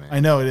tough one, man. I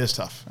know it is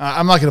tough.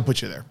 I'm not going to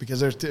put you there because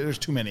there's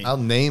too many. I'll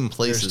name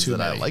places that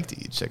many. I like to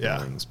eat chicken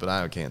wings, but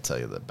I can't tell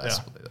you the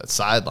best. Yeah.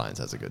 Sidelines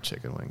has a good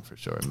chicken wing for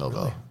sure in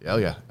Millville. Really? Oh,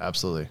 yeah,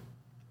 absolutely.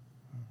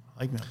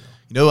 I like Millville.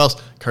 You know who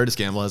else? Curtis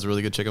Gamble has a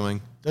really good chicken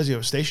wing. Does he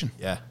have a station?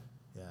 Yeah.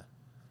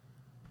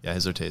 Yeah,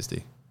 his are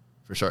tasty.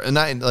 For sure. And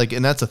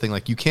that's the thing,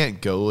 like you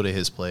can't go to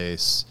his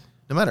place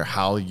no matter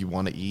how you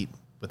want to eat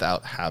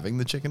without having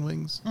the chicken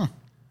wings.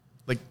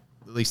 Like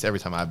at least every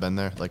time I've been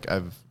there, like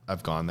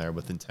I've gone there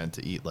with intent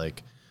to eat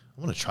like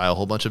I want to try a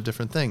whole bunch of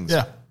different things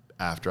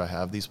after I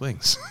have these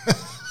wings.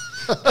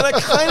 And I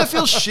kind of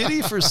feel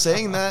shitty for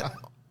saying that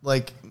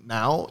like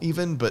now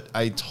even, but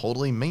I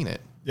totally mean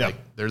it. Yeah. Like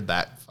they're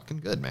that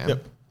fucking good, man.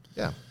 Yep.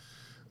 Yeah.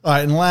 All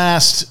right, and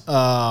last,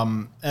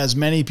 as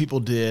many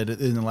people did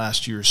in the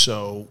last year or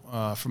so,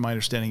 from my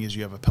understanding, is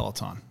you have a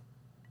Peloton.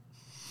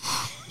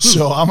 Do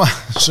you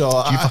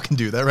fucking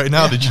do that right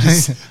now? Did you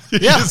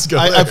just?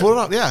 I pulled it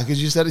up. Yeah,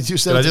 because you said it. You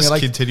said Did it I to me just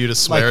like, continue to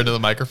swear into the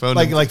microphone?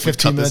 Like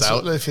 15 minutes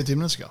out? 15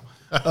 minutes ago.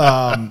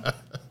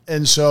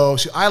 And so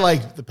I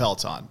like the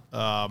Peloton.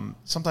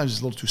 Sometimes it's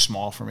a little too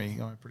small for me.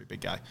 I'm a pretty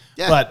big guy.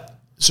 Yeah. But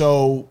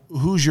so,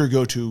 who's your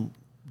go-to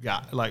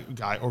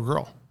guy or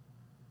girl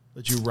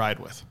that you ride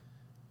with?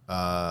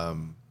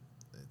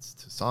 It's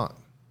Toussaint.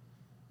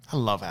 I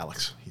love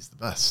Alex. He's the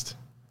best.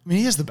 I mean,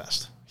 he is the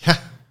best. Yeah.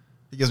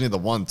 He gives me the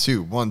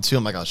 1-2. 1-2.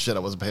 I'm like, oh shit, I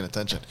wasn't paying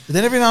attention. But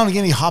then every now and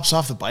again, he hops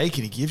off the bike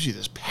and he gives you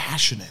this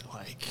passionate,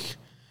 like,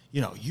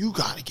 you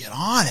got to get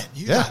on it.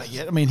 You got to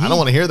get. I mean, I don't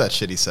want to hear that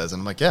shit he says,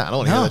 and I'm like, yeah, I don't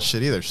want to hear that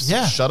shit either.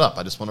 Just shut up.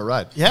 I just want to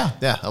ride. Yeah,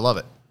 I love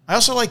it. I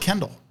also like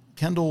Kendall.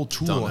 Kendall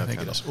Toole, I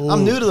think it is.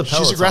 I'm new to the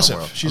Peloton She's aggressive.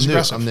 world. She's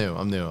aggressive.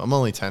 I'm new. I'm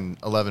only 10,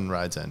 11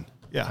 rides in.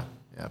 Yeah,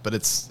 but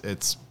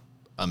it's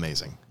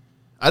amazing.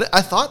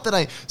 I thought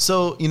that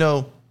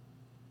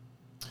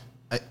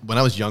when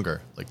I was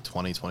younger, like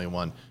 20,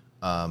 21,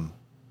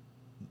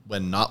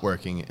 when not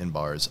working in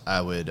bars,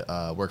 I would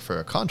work for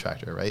a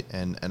contractor, right?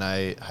 And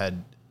I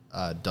had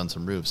done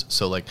some roofs.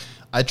 So, like,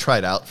 I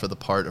tried out for the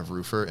part of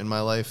roofer in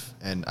my life,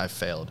 and I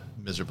failed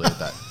miserably at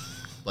that.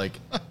 Like,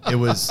 it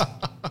was...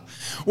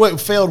 Wait,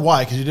 failed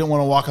why? Because you didn't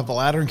want to walk up the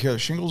ladder and carry the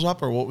shingles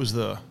up, or what was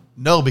the...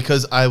 No,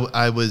 because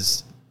I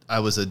was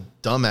a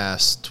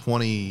dumbass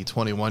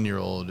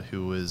 21-year-old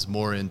who was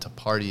more into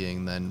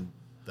partying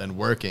than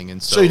working,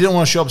 and so you didn't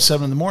want to show up at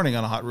 7 a.m. on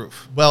a hot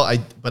roof. Well,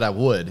 but I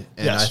would,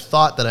 and Yes. I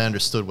thought that I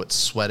understood what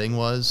sweating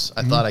was.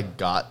 I thought I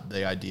got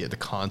the idea, the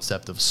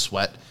concept of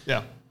sweat.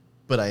 Yeah,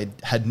 but I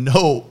had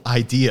no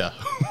idea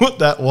what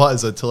that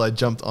was until I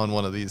jumped on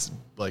one of these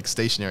like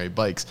stationary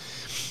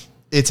bikes.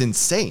 It's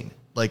insane.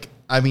 Like,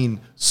 I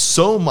mean,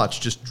 so much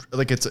just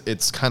like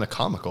it's kind of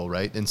comical,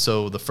 right? And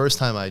so the first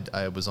time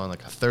I was on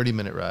like a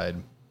 30-minute ride,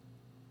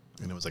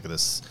 and it was like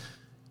this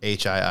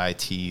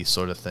HIIT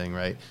sort of thing,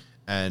 right?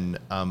 And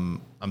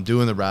I'm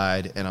doing the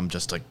ride, and I'm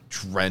just like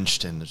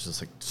drenched, and there's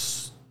just like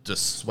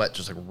just sweat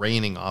just like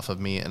raining off of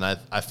me, and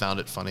I found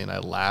it funny, and I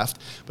laughed.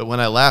 But when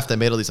I laughed, I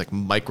made all these like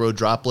micro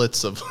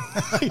droplets of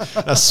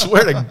I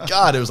swear to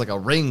God, it was like a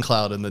rain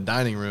cloud in the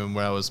dining room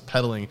where I was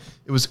pedaling.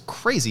 It was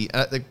crazy.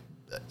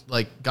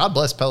 Like God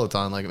bless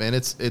Peloton. Like, man,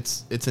 it's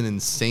an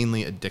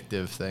insanely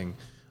addictive thing.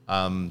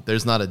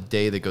 There's not a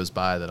day that goes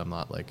by that I'm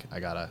not like, I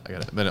gotta,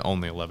 but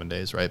only 11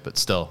 days, right? But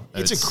still,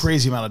 it's a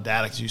crazy amount of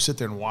data because you sit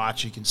there and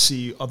watch. You can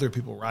see other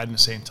people riding the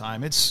same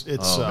time. It's.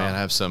 Oh man, I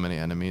have so many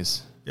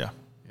enemies.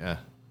 Yeah.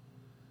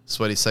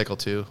 Sweaty Cycle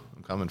 2,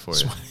 I'm coming for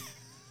you.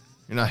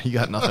 You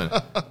got nothing.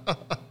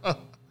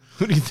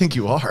 Who do you think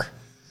you are?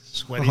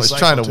 Sweaty He's Cycle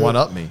trying to 2. one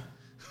up me.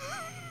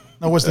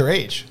 No, what's their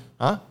age?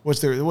 Huh? What's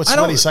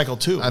Sweaty Cycle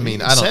 2? I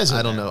mean, I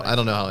don't know. I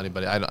don't know how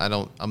anybody. I'm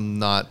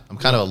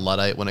kind of a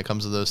Luddite when it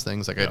comes to those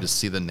things. Like, I just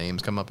see the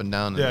names come up and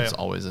down, and there's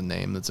always a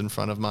name that's in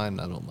front of mine.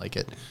 I don't like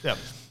it.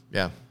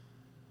 Yeah.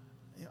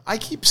 I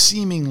keep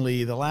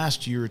seemingly the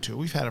last year or two,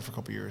 we've had it for a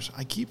couple of years,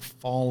 I keep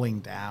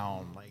falling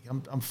down. Like,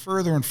 I'm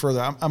further and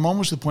further. I'm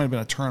almost to the point of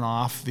going to turn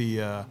off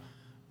the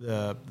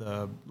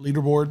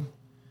leaderboard.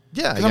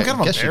 Yeah, I'm kind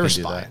of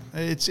embarrassed by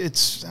it.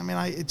 It's. I mean,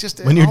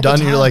 when you're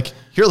done, you're like.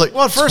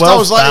 Well, at first I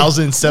was like,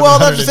 well,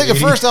 that's the thing. At 12,780.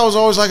 first I was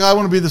always like, I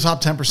want to be the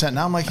top 10%.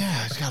 Now I'm like,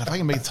 yeah, God, if I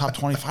can make the top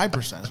 25%,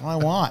 that's what I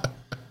want.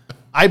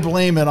 I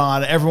blame it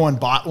on everyone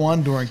bought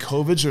one during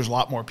COVID. So there's a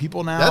lot more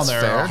people now. That's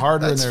they're fair.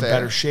 harder That's and they're fair.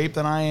 better shape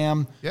than I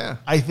am. Yeah.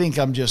 I think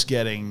I'm just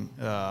getting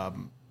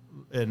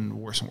in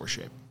worse and worse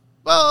shape.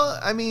 Well,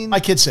 I mean, My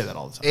kids say that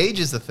all the time. age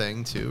is the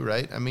thing too,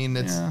 right? I mean,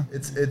 it's,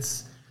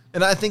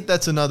 and I think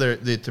that's another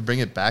to bring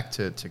it back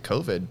to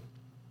COVID.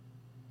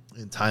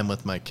 In time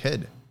with my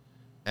kid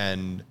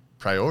and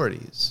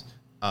priorities,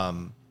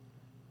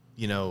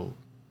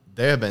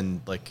 there have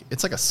been like,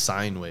 it's like a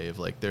sine wave.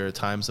 Like, there are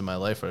times in my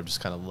life where I've just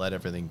kind of let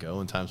everything go,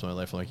 and times in my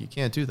life I'm like, you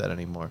can't do that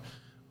anymore.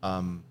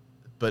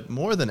 But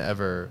more than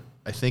ever,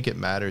 I think it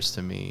matters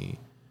to me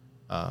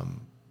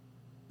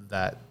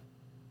that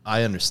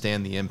I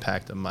understand the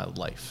impact of my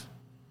life,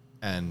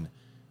 and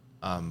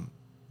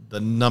the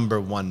number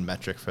one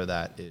metric for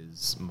that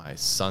is my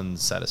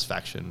son's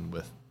satisfaction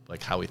with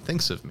like how he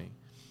thinks of me.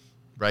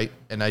 right?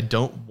 And I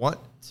don't want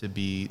to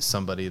be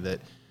somebody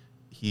that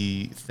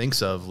he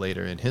thinks of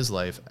later in his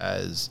life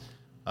as,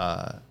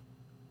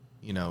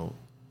 you know,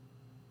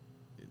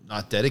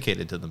 not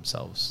dedicated to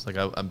themselves. Like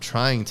I'm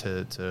trying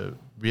to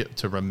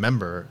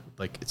remember,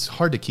 like it's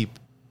hard to keep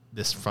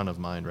this front of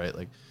mind, right?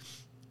 Like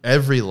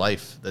every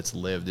life that's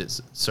lived, it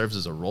serves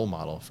as a role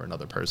model for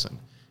another person.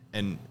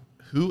 And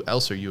who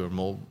else are you a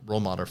role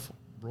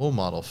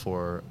model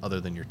for other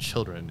than your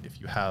children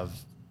if you have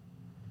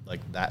like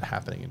that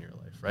happening in your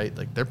life, right?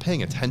 Like they're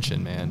paying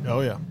attention, man.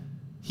 Oh yeah.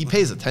 He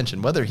pays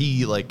attention, whether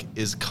he like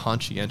is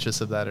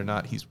conscientious of that or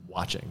not, he's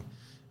watching.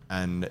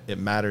 And it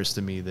matters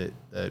to me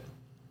that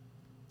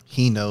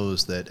he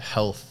knows that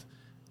health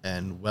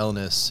and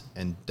wellness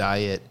and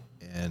diet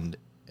and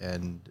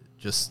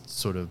just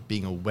sort of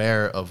being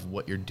aware of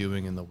what you're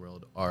doing in the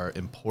world are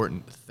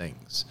important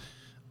things,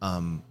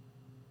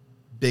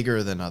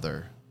 bigger than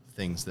other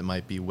things that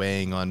might be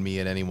weighing on me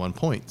at any one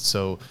point.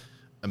 So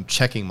I'm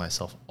checking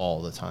myself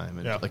all the time.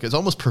 And like, it's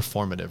almost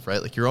performative,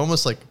 right? Like you're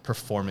almost like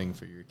performing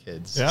for your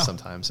kids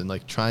sometimes and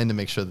like trying to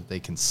make sure that they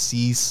can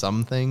see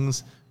some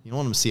things. You don't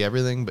want them to see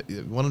everything, but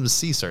you want them to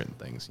see certain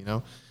things, you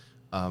know?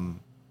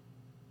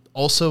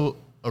 Also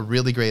a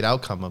really great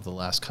outcome of the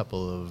last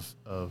couple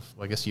of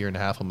I guess, year and a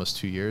half, almost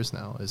 2 years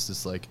now, is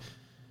this like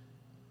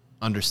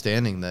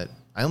understanding that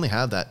I only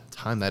have that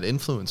time, that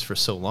influence for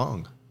so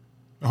long.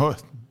 Oh,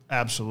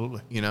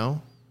 absolutely. You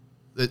know,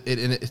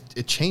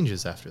 it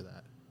changes after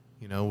that,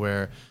 you know,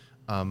 where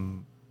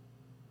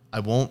I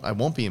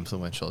won't be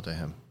influential to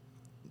him,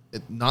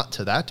 not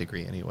to that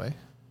degree anyway.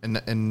 And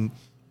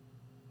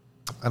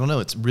I don't know,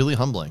 it's really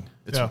humbling.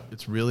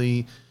 It's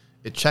really,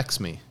 it checks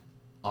me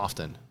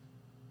often.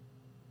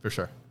 For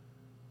sure.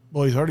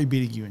 Well, he's already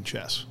beating you in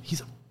chess.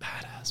 He's a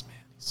badass, man.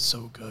 He's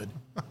so good.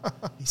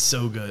 He's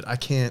so good. I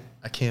can't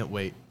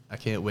wait. I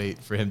can't wait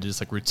for him to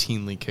just like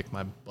routinely kick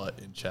my butt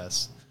in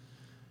chess.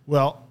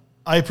 Well,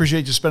 I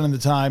appreciate you spending the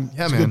time.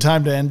 Yeah, it's man. a good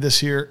time to end this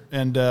here.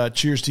 And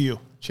cheers to you.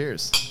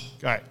 Cheers.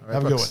 All right.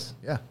 Have a good one.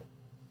 Yeah.